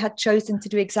if you had chosen to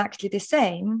do exactly the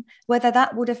same, whether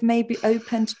that would have maybe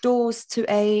opened doors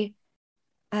to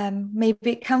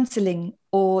maybe counseling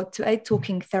or to a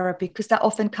talking therapy, because that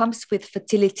often comes with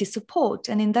fertility support.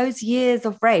 And in those years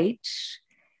of rage,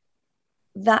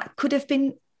 that could have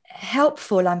been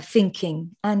helpful, I'm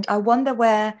thinking. And I wonder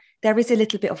where there is a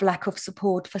little bit of lack of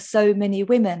support for so many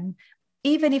women.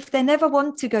 Even if they never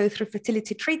want to go through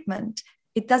fertility treatment,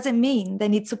 it doesn't mean they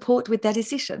need support with their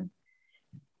decision.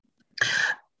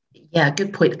 Yeah,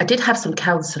 good point. I did have some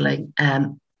counselling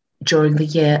during the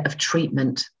year of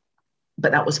treatment,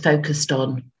 but that was focused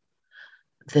on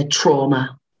the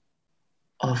trauma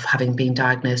of having been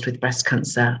diagnosed with breast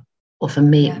cancer, or for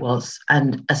me it was,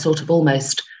 and a sort of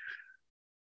almost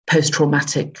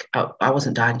post-traumatic, I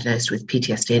wasn't diagnosed with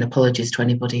PTSD, and apologies to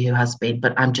anybody who has been,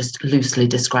 but I'm just loosely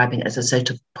describing it as a sort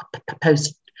of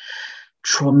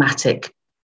post-traumatic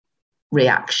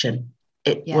reaction.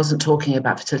 It wasn't talking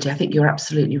about fertility. I think you're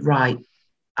absolutely right.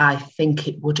 I think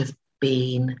it would have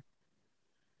been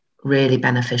really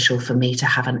beneficial for me to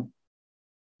have a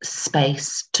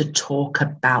space to talk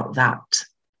about that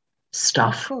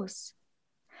stuff. Of course.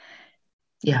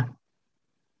 Yeah.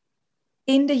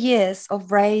 In the years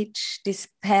of rage,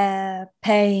 despair,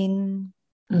 pain,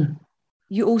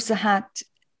 you also had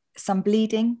some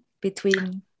bleeding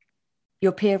between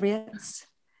your periods.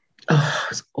 Oh, it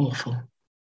was awful.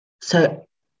 So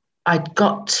I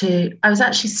was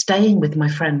actually staying with my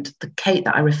friend, the Kate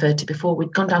that I referred to before.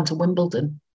 We'd gone down to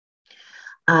Wimbledon,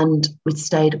 and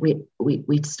we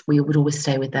would always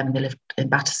stay with them, and they lived in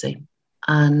Battersea.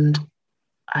 And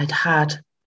I'd had,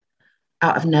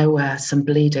 out of nowhere, some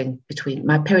bleeding between,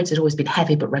 my periods had always been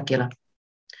heavy but regular,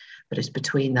 but it's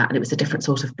between that, and it was a different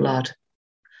sort of blood.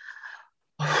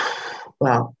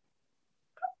 Well,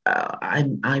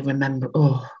 I remember,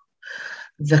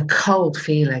 the cold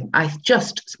feeling. I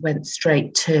just went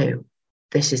straight to,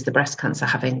 this is the breast cancer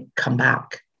having come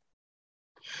back.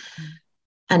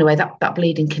 Anyway, that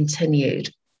bleeding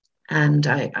continued, and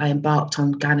I embarked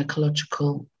on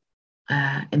gynecological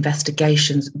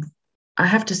investigations. I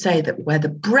have to say that where the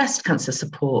breast cancer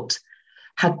support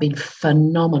had been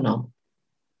phenomenal,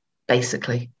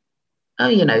 basically.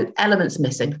 Elements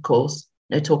missing, of course,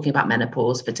 talking about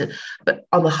menopause, but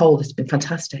on the whole, it's been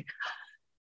fantastic.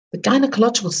 The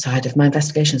gynecological side of my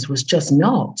investigations was just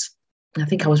not. I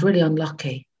think I was really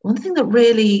unlucky. One thing that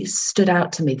really stood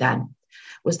out to me then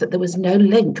was that there was no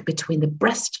link between the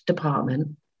breast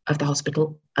department of the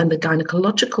hospital and the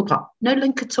gynecological part. No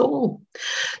link at all.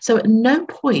 So at no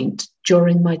point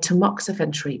during my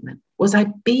tamoxifen treatment was I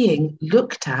being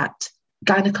looked at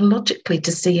gynecologically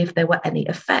to see if there were any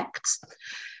effects.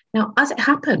 Now, as it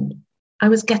happened, I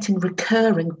was getting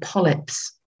recurring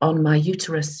polyps on my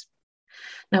uterus.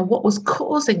 Now, what was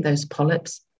causing those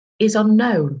polyps is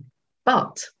unknown,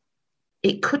 but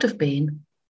it could have been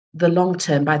the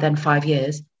long-term, by then 5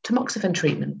 years, tamoxifen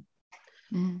treatment.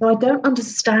 So I don't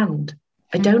understand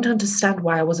I don't understand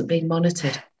why I wasn't being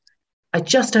monitored. I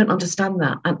just don't understand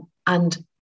that. And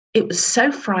it was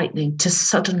so frightening to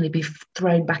suddenly be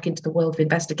thrown back into the world of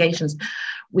investigations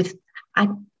with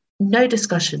no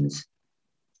discussions.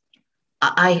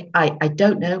 I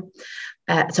don't know.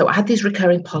 So I had these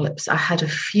recurring polyps. I had a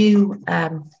few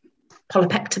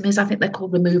polypectomies, I think they're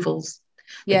called, removals.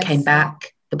 They came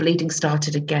back. The bleeding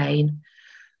started again.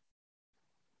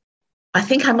 I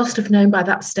think I must have known by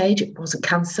that stage it wasn't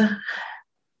cancer.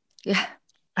 Yeah.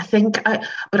 But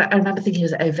I remember thinking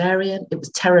it was ovarian. It was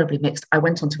terribly mixed. I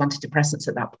went on to antidepressants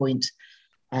at that point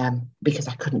because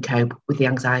I couldn't cope with the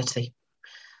anxiety.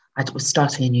 I was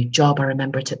starting a new job. I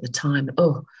remember it at the time.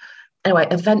 Anyway,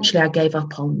 eventually I gave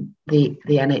up on the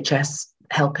NHS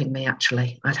helping me,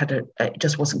 actually. It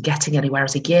just wasn't getting anywhere. I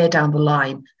was a year down the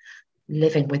line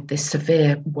living with this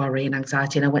severe worry and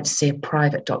anxiety, and I went to see a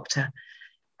private doctor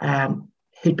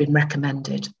who'd been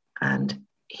recommended, and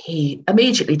he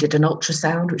immediately did an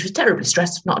ultrasound, which was terribly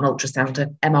stressful. Not an ultrasound,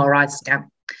 an MRI scan,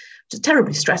 which is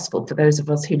terribly stressful for those of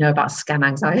us who know about scan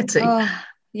anxiety. Oh,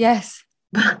 yes.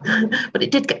 But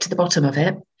it did get to the bottom of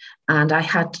it, and I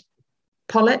had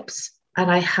polyps, and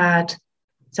I had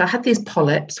these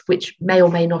polyps, which may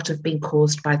or may not have been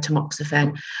caused by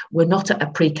tamoxifen, were not at a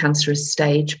precancerous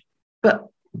stage, but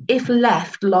if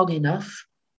left long enough,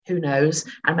 who knows?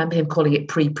 I remember him calling it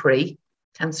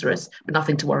pre-cancerous, but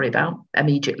nothing to worry about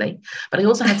immediately. But I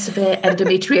also had severe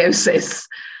endometriosis.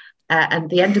 And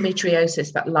the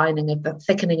endometriosis, the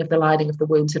thickening of the lining of the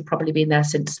wombs, had probably been there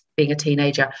since being a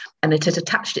teenager. And it had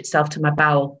attached itself to my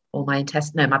bowel, or my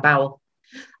bowel.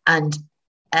 And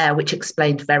which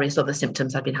explained various other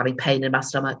symptoms. I'd been having pain in my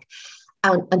stomach.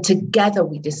 And together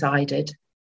we decided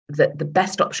that the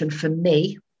best option for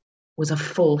me was a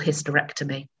full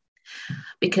hysterectomy,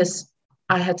 because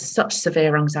I had such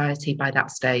severe anxiety by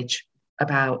that stage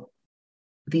about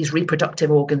these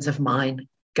reproductive organs of mine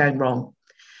going wrong.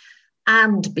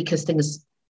 And because things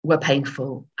were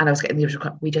painful and I was getting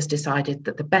we just decided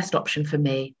that the best option for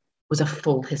me was a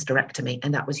full hysterectomy.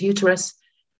 And that was uterus,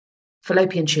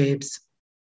 fallopian tubes,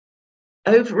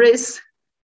 ovaries,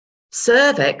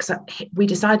 cervix. We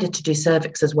decided to do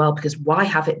cervix as well, because why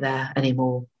have it there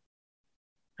anymore?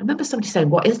 I remember somebody saying,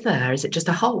 what is there? Is it just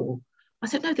a hole? I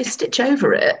said, no, they stitch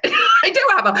over it. I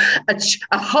don't have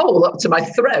a hole up to my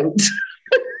throat.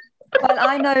 Well,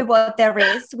 I know what there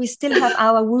is. We still have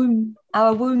our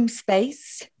womb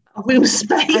space. A womb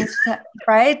space.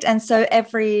 Right. And so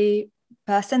every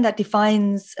person that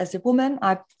defines as a woman,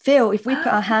 I feel if we put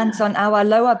our hands on our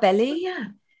lower belly,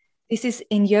 this is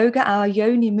in yoga, our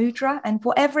yoni mudra, and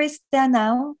whatever is there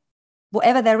now,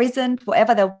 whatever there isn't,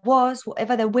 whatever there was,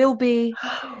 whatever there will be,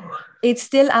 it's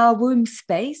still our womb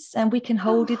space, and we can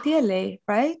hold it dearly,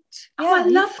 right? I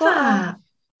love that.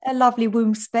 A lovely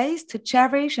womb space to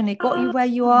cherish, and it got you where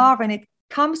you are, and it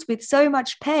comes with so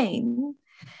much pain.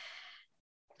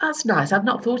 That's nice. I've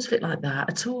not thought of it like that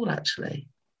at all, actually.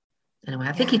 Anyway,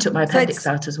 I think he took my appendix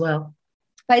out as well.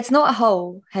 But it's not a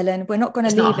hole, Helen. We're not going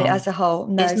to leave it as a hole.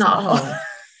 No, it's not a hole.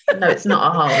 No, it's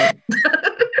not a hole.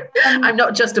 I'm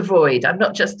not just a void. I'm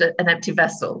not just an empty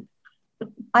vessel.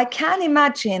 I can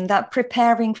imagine that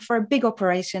preparing for a big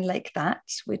operation like that,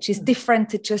 which is different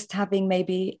to just having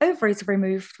maybe ovaries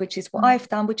removed, which is what I've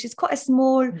done, which is quite a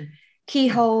small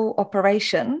keyhole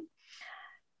operation.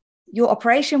 Your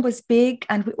operation was big,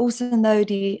 and we also know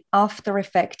the after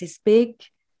effect is big.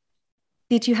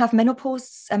 Did you have a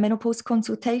menopause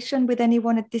consultation with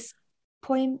anyone at this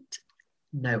point?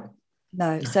 No.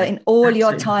 So in all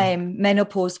your time,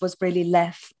 menopause was really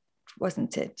left,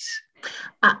 wasn't it?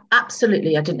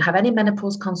 Absolutely. I didn't have any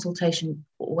menopause consultation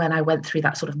when I went through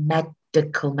that sort of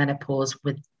medical menopause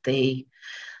with the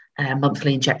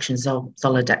monthly injections of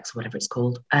Zoladex, whatever it's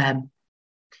called. And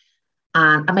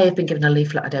I may have been given a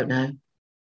leaflet, I don't know.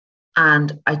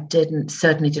 And I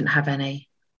certainly didn't have any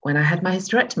when I had my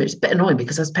hysterectomy. It was a bit annoying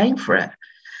because I was paying for it.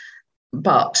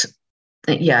 But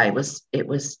it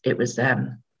was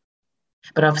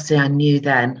but obviously I knew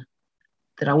then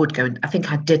that I would go. I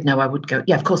think I did know I would go.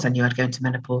 Yeah, of course I knew I'd go into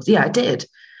menopause. Yeah, I did.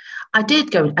 I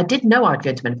did know I'd go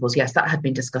into menopause. Yes, that had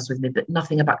been discussed with me, but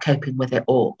nothing about coping with it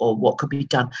or what could be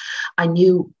done. I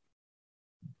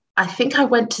think I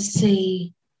went to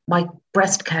see my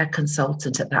breast care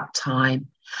consultant at that time.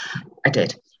 I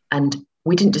did. And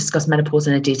we didn't discuss menopause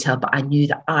in detail, but I knew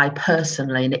that I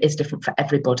personally, and it is different for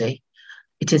everybody,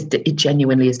 it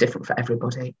genuinely is different for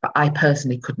everybody, but I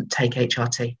personally couldn't take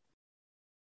HRT.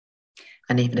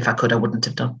 And even if I could, I wouldn't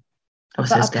have done. I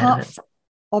was so scared of it.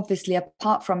 Obviously,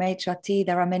 apart from HRT,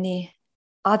 there are many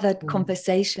other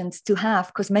conversations to have,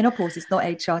 because menopause is not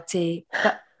HRT,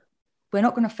 but we're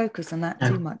not going to focus on that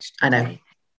too much today. I know.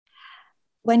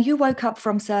 When you woke up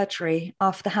from surgery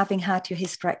after having had your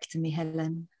hysterectomy,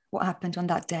 Helen, what happened on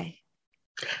that day?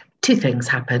 Two things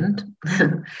happened.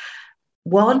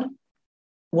 One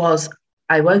was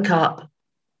I woke up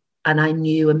and I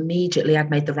knew immediately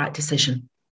I'd made the right decision,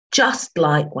 just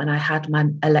like when I had my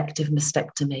elective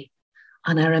mastectomy.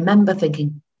 And I remember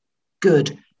thinking,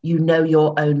 good, you know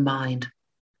your own mind.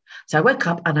 So I woke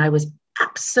up and I was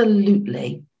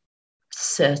absolutely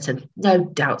certain, no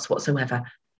doubts whatsoever.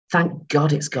 Thank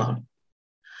God it's gone.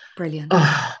 Brilliant.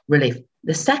 Oh, relief.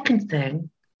 The second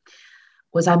thing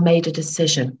was I made a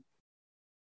decision.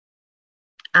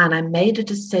 And I made a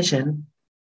decision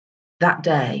that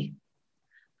day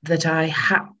that I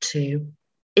had to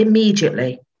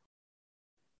immediately,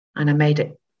 and I made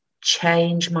it,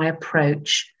 change my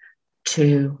approach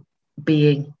to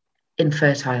being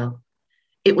infertile.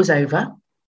 It was over.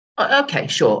 Okay,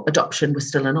 sure, adoption was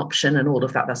still an option and all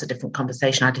of that. That's a different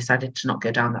conversation. I decided to not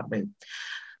go down that route.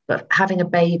 But having a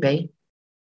baby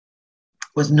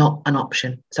was not an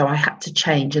option. So I had to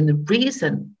change. And the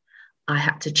reason I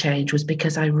had to change was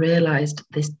because I realized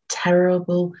this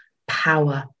terrible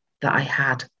power that I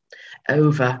had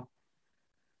over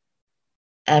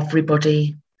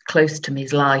everybody close to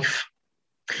me's life,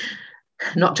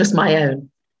 not just my own.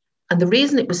 And the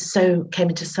reason it was came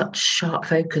into such sharp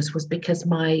focus was because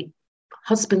my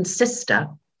husband's sister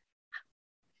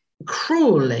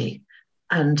cruelly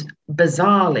and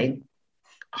bizarrely,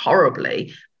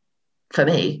 horribly for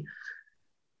me,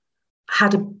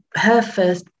 had her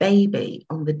first baby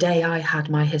on the day I had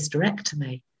my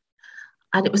hysterectomy.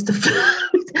 And it was the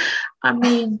first, I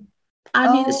mean,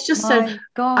 it's just so,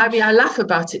 gosh. I laugh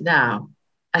about it now,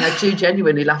 and I do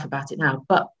genuinely laugh about it now,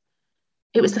 but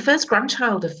it was the first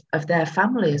grandchild of their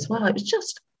family as well. It was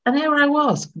just, and here I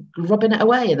was, rubbing it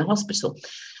away in the hospital.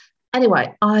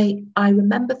 Anyway, I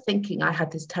remember thinking I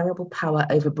had this terrible power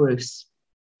over Bruce.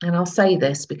 And I'll say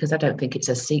this because I don't think it's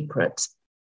a secret.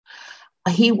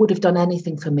 He would have done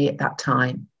anything for me at that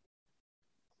time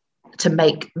to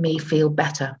make me feel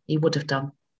better. He would have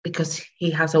done, because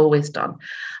he has always done.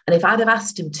 And if I'd have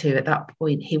asked him to at that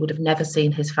point, he would have never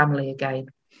seen his family again.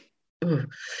 Ugh.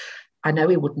 I know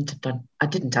he wouldn't have done. I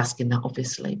didn't ask him that,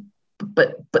 obviously,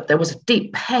 but there was a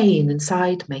deep pain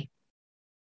inside me,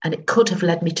 and it could have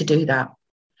led me to do that,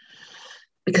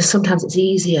 because sometimes it's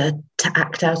easier to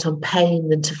act out on pain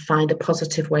than to find a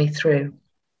positive way through.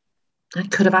 I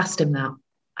could have asked him that,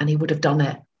 and he would have done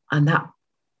it, and that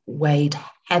weighed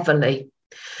heavily.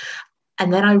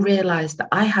 And then I realized that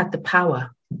I had the power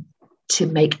to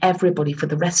make everybody, for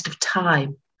the rest of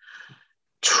time,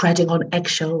 treading on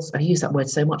eggshells. I use that word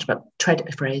so much, but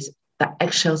phrase, that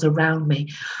eggshells around me.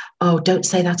 Oh, don't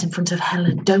say that in front of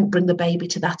Helen. Don't bring the baby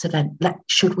to that event.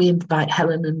 Should we invite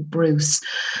Helen and Bruce?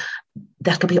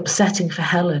 That could be upsetting for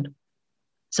Helen.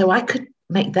 So I could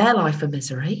make their life a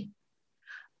misery,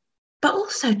 but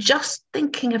also just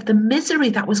thinking of the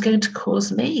misery that was going to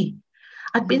cause me.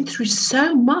 I'd been through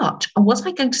so much, and was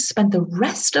I going to spend the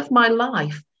rest of my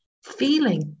life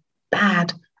feeling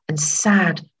bad and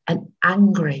sad and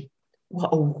angry?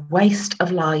 What a waste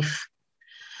of life.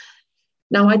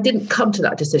 Now, I didn't come to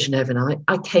that decision overnight.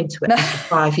 I came to it after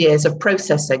 5 years of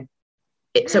processing.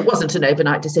 So it wasn't an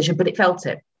overnight decision, but it felt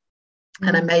it.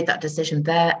 And I made that decision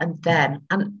there and then.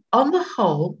 And on the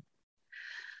whole,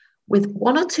 with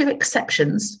one or two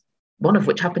exceptions, one of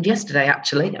which happened yesterday,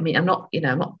 actually. I mean, I'm not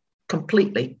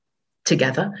completely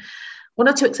together. One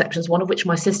or two exceptions, one of which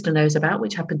my sister knows about,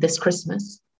 which happened this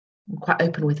Christmas. I'm quite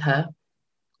open with her.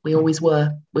 We always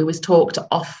were. We always talked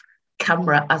off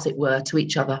camera, as it were, to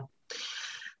each other.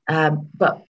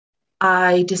 But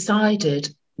I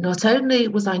decided not only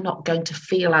was I not going to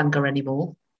feel anger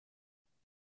anymore,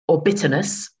 or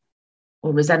bitterness,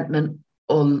 or resentment,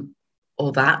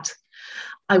 or that,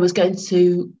 I was going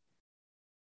to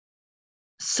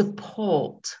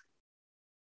support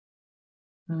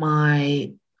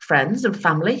my friends and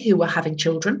family who were having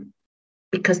children,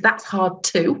 because that's hard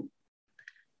too.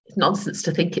 It's nonsense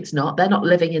to think it's not. They're not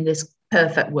living in this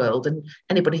perfect world, and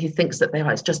anybody who thinks that they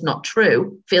are, it's just not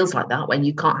true, feels like that when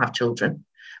you can't have children.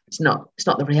 It's not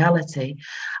the reality.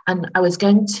 And I was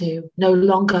going to no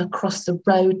longer cross the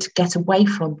road to get away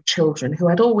from children who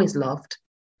I'd always loved,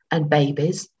 and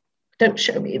babies. Don't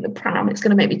show me in the pram, it's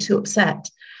going to make me too upset.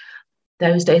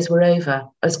 Those days were over.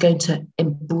 I was going to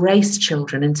embrace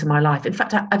children into my life. In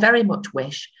fact, I very much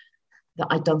wish that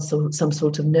I'd done some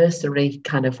sort of nursery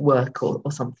kind of work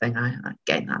or something.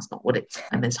 Again, that's not what it's,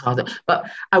 I mean, it's harder. But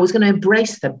I was going to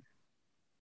embrace them.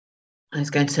 I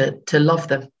was going to love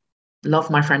them,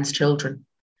 love my friends' children.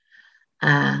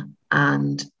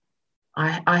 And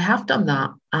I have done that,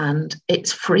 and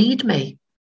it's freed me.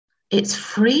 It's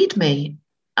freed me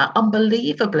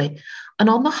unbelievably. And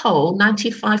on the whole,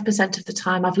 95% of the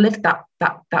time, I've lived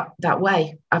that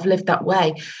way. I've lived that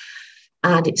way.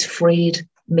 And it's freed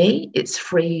me. It's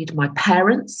freed my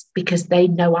parents because they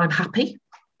know I'm happy.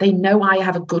 They know I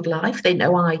have a good life. They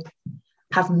know I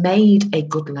have made a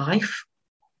good life,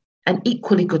 an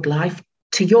equally good life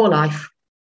to your life,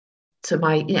 to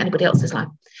anybody else's life.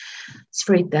 It's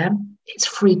freed them. It's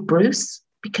freed Bruce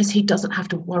because he doesn't have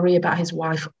to worry about his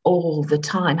wife all the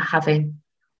time having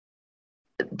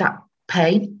that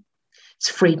pain. It's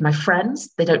freed my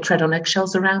friends. They don't tread on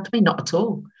eggshells around me, not at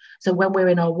all. So when we're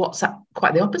in our WhatsApp,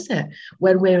 quite the opposite.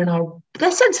 When we're in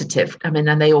they're sensitive. I mean,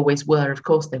 and they always were. Of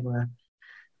course they were.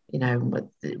 You know,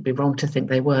 it'd be wrong to think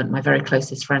they weren't. My very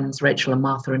closest friends, Rachel and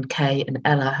Martha and Kay and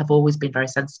Ella, have always been very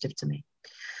sensitive to me.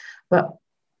 But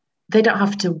they don't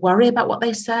have to worry about what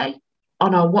they say.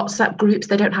 On our WhatsApp groups,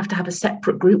 they don't have to have a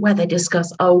separate group where they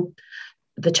discuss, oh,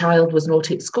 the child was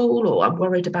naughty at school, or I'm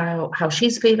worried about how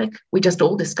she's feeling. We just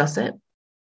all discuss it.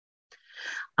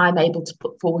 I'm able to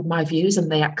put forward my views and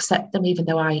they accept them, even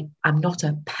though I am not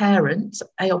a parent.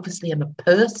 I obviously am a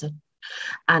person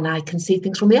and I can see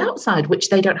things from the outside, which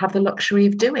they don't have the luxury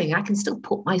of doing. I can still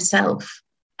put myself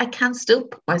in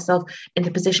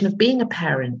the position of being a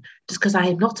parent. Just because I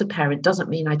am not a parent doesn't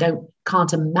mean I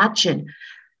can't imagine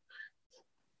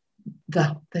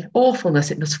the awfulness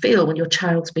it must feel when your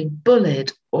child's being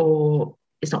bullied or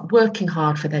is not working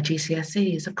hard for their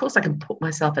GCSEs. Of course, I can put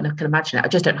myself and I can imagine it. I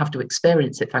just don't have to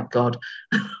experience it, thank God.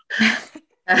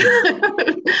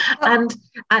 and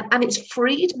it's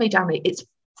freed me, Danny. It's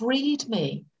freed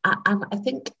me. And I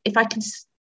think if I can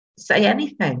say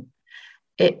anything,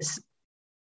 and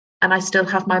I still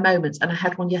have my moments. And I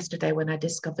had one yesterday when I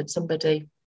discovered somebody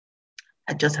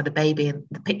had just had a baby and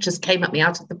the pictures came at me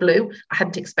out of the blue. I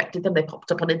hadn't expected them. They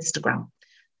popped up on Instagram.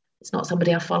 It's not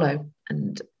somebody I follow.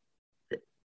 And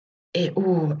it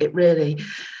really,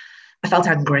 I felt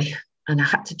angry. And I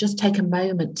had to just take a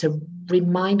moment to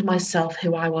remind myself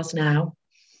who I was now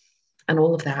and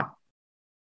all of that.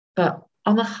 But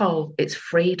on the whole, it's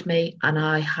freed me and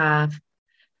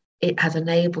it has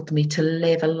enabled me to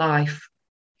live a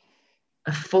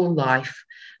full life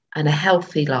and a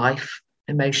healthy life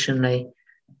emotionally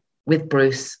with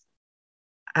Bruce,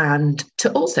 and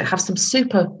to also have some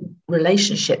super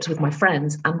relationships with my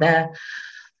friends, and they're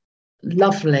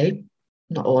lovely,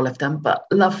 not all of them, but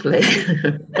lovely.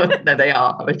 No, they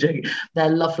are. They're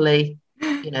lovely,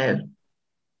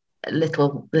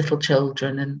 little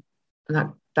children, and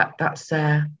that's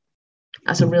a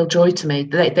real joy to me.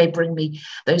 They bring me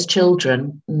those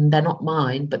children. They're not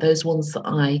mine, but those ones that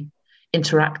I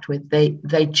interact with,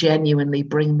 they genuinely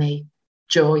bring me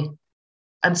joy.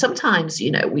 And sometimes, we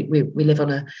live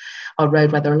on a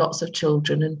road where there are lots of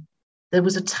children, and there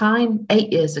was a time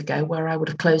 8 years ago where I would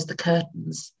have closed the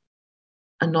curtains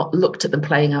and not looked at them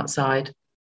playing outside.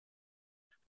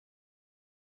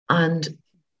 And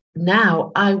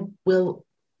now I will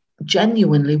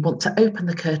genuinely want to open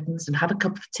the curtains and have a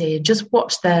cup of tea and just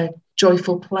watch their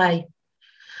joyful play,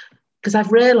 because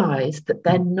I've realized that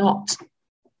they're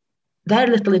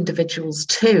little individuals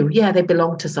too. Yeah, they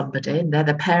belong to somebody and they're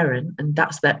the parent and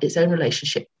that's its own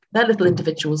relationship. They're little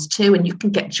individuals too, and you can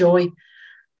get joy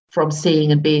from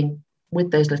seeing and being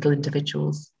with those little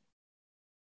individuals.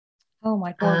 Oh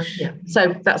my gosh.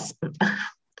 So that's,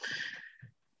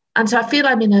 and so I feel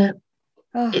I'm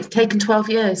it's taken 12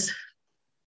 years.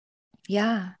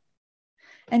 Yeah.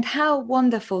 And how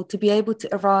wonderful to be able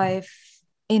to arrive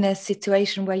in a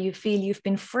situation where you feel you've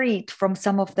been freed from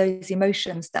some of those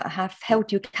emotions that have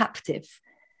held you captive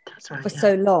for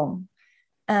so long.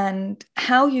 And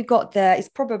how you got there is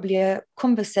probably a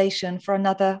conversation for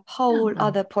another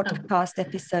other podcast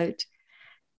episode.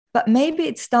 But maybe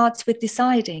it starts with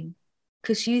deciding,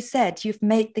 because you said you've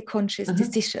made the conscious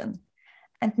decision.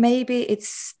 And maybe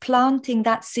it's planting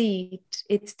that seed.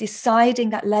 It's deciding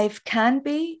that life can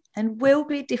be and will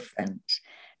be different,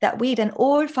 that we then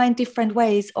all find different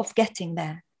ways of getting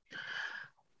there.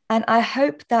 And I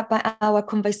hope that by our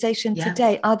conversation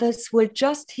today, others will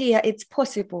just hear it's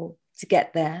possible to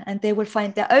get there, and they will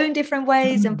find their own different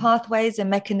ways and pathways and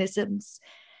mechanisms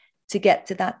to get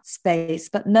to that space.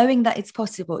 But knowing that it's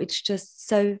possible, it's just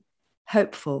so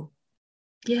hopeful.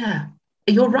 Yeah,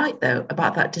 you're right, though,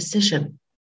 about that decision.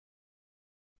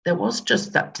 There was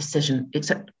just that decision,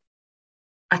 except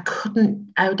I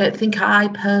don't think I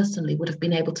personally would have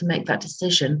been able to make that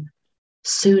decision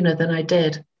sooner than I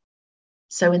did.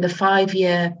 So in the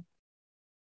 5-year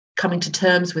coming to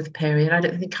terms with period, I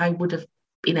don't think I would have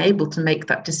been able to make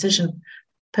that decision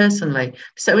personally.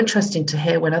 So interesting to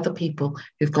hear when other people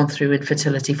who've gone through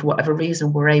infertility for whatever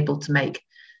reason were able to make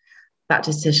that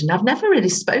decision. I've never really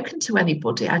spoken to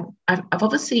anybody. I've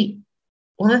obviously,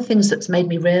 one of the things that's made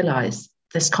me realise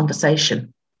this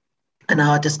conversation and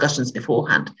our discussions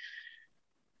beforehand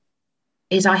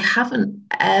is I haven't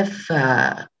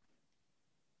ever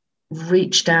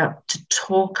reached out to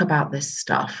talk about this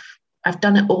stuff. I've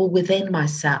done it all within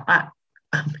myself.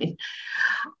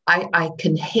 I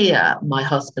can hear my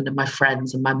husband and my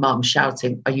friends and my mum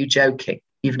shouting, "Are you joking?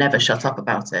 You've never shut up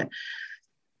about it."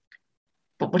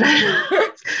 But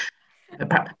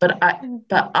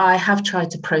I have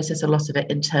tried to process a lot of it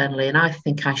internally, and I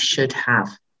think I should have.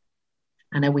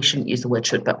 I know we shouldn't use the word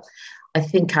should, but I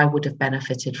think I would have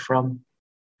benefited from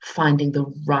finding the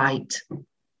right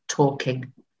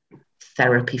talking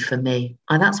therapy for me.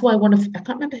 And that's why I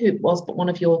can't remember who it was, but one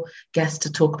of your guests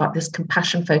to talk about this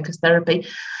compassion focused therapy,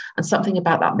 and something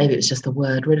about that, maybe it was just the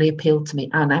word, really appealed to me.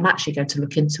 And I'm actually going to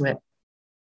look into it.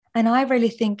 And I really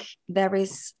think there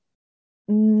is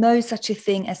no such a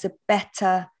thing as a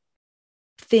better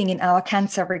thing in our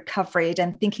cancer recovery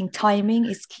than thinking timing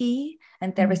is key,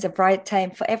 and there is a right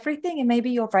time for everything, and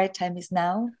maybe your right time is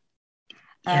now.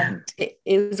 And it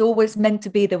was always meant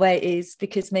to be the way it is,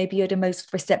 because maybe you're the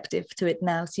most receptive to it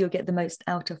now, so you'll get the most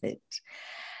out of it.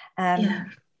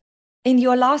 In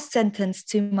your last sentence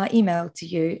to my email to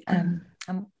you, I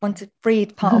want to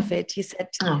read part of it. You said,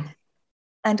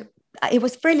 and it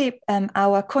was really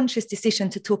our conscious decision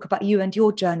to talk about you and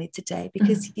your journey today,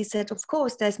 because you said, of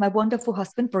course, there's my wonderful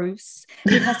husband, Bruce,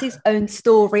 who has his own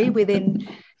story within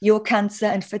your cancer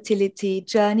and fertility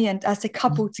journey. And as a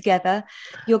couple together,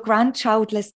 your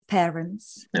grandchildless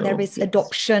parents, there is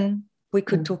adoption we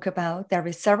could talk about, there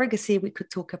is surrogacy we could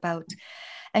talk about,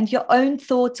 and your own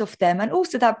thoughts of them. And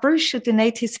also that Bruce should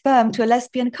donate his sperm to a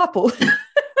lesbian couple,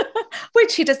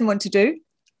 which he doesn't want to do.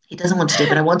 He doesn't want to do,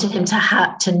 but I wanted him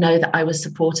to know that I was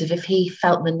supportive. If he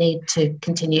felt the need to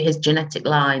continue his genetic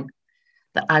line,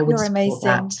 that I would support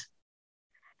that.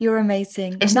 You're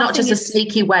amazing. It's not just a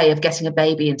sneaky way of getting a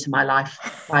baby into my life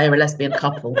via a lesbian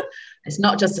couple. It's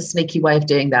not just a sneaky way of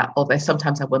doing that, although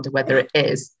sometimes I wonder whether it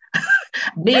is.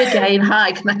 Me again,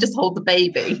 hi, can I just hold the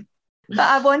baby? But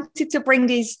I wanted to bring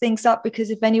these things up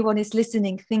because if anyone is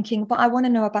listening thinking, but I want to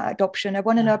know about adoption, I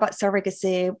want to know about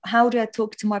surrogacy, how do I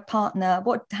talk to my partner,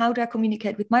 how do I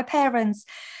communicate with my parents,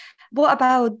 what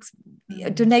about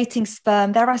donating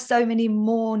sperm? There are so many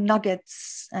more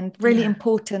nuggets and really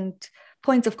important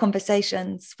points of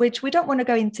conversations, which we don't want to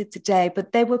go into today,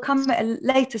 but they will come at a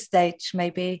later stage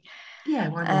maybe. Yeah,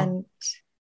 why not? And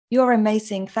you're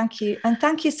amazing. Thank you. And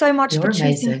thank you so much for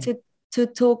choosing to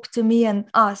talk to me and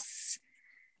us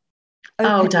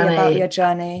openly about your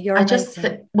journey. You're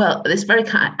amazing. It's very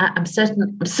kind. I'm certainly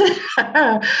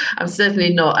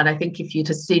not. And I think if you'd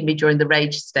have seen me during the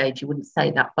rage stage, you wouldn't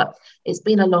say that. But it's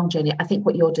been a long journey. I think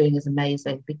what you're doing is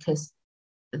amazing, because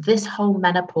this whole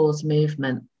menopause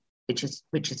movement, which is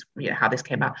how this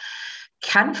came out,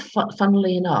 can,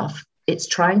 funnily enough, it's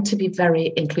trying to be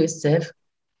very inclusive,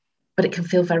 but it can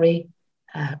feel very,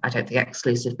 I don't think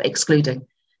exclusive, but excluding.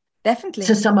 Definitely.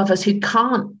 To some of us who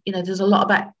can't, there's a lot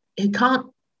about who can't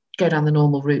go down the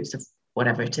normal routes of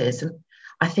whatever it is. And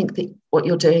I think that what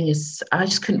you're doing is, I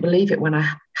just couldn't believe it when I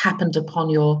happened upon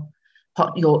your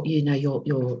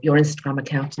Instagram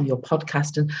account and your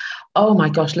podcast. And oh my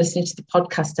gosh, listening to the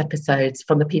podcast episodes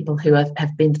from the people who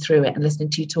have been through it and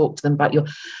listening to you talk to them about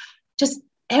just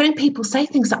hearing people say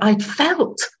things that I'd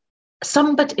felt.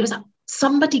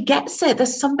 Somebody gets it.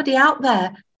 There's somebody out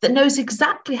there that knows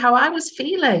exactly how I was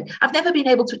feeling. I've never been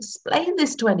able to explain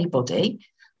this to anybody,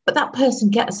 but that person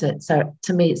gets it. So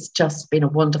to me, it's just been a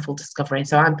wonderful discovery.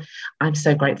 So I'm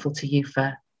so grateful to you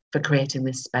for creating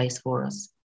this space for us.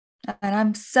 And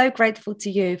I'm so grateful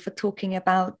to you for talking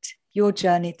about your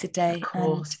journey today. Of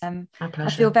course. And my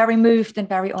pleasure. I feel very moved and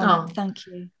very honoured. Thank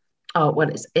you. Oh, well,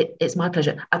 it's my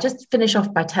pleasure. I'll just finish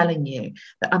off by telling you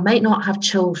that I may not have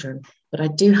children, but I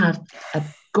do have a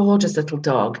gorgeous little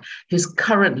dog who's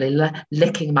currently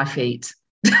licking my feet.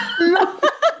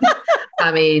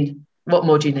 I mean, what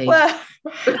more do you need? Well,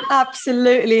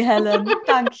 absolutely, Helen.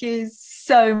 Thank you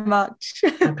so much.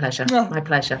 My pleasure. My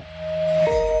pleasure.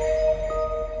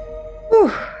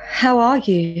 Ooh, how are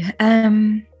you?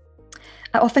 I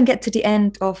often get to the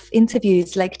end of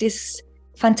interviews like this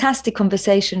fantastic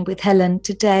conversation with Helen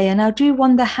today, and I do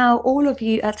wonder how all of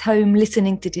you at home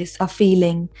listening to this are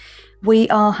feeling. We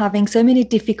are having so many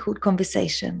difficult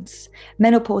conversations.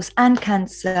 Menopause and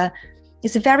cancer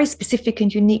is a very specific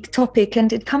and unique topic,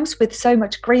 and it comes with so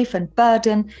much grief and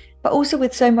burden, but also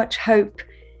with so much hope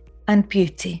and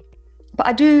beauty. But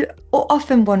I do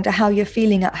often wonder how you're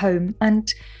feeling at home,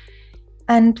 and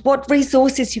and what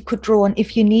resources you could draw on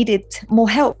if you needed more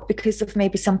help because of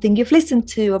maybe something you've listened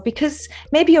to, or because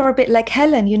maybe you're a bit like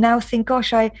Helen. You now think,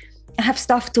 gosh, I have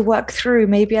stuff to work through.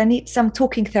 Maybe I need some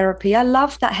talking therapy. I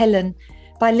love that Helen,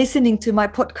 by listening to my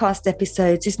podcast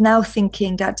episodes, is now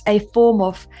thinking that a form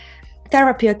of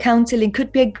therapy or counseling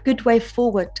could be a good way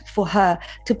forward for her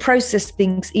to process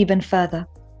things even further.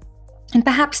 And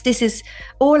perhaps this is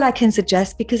all I can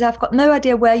suggest, because I've got no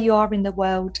idea where you are in the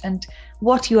world and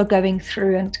what you are going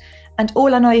through. And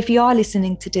all I know, if you are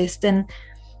listening to this, then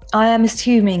I am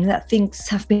assuming that things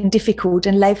have been difficult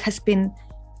and life has been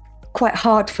quite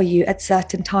hard for you at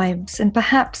certain times. And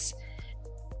perhaps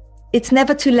it's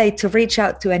never too late to reach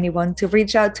out to anyone, to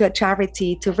reach out to a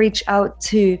charity, to reach out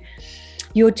to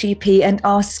your GP and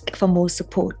ask for more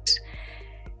support.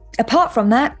 Apart from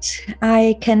that,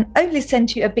 I can only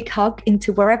send you a big hug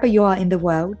into wherever you are in the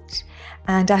world.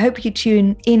 And I hope you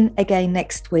tune in again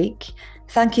next week.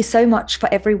 Thank you so much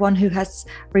for everyone who has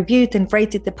reviewed and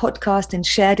rated the podcast and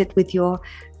shared it with your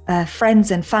friends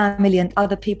and family and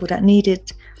other people that need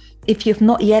it. If you've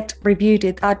not yet reviewed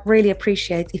it, I'd really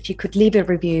appreciate if you could leave a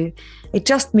review. It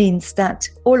just means that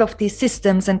all of these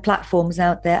systems and platforms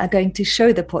out there are going to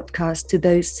show the podcast to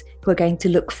those who are going to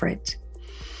look for it.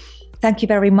 Thank you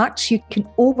very much. You can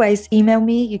always email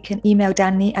me. You can email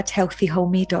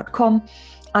Danny@healthywholeme.com.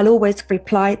 I'll always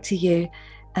reply to you.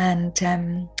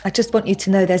 And I just want you to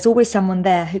know there's always someone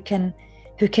there who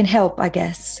can help, I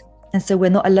guess. And so we're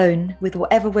not alone with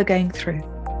whatever we're going through.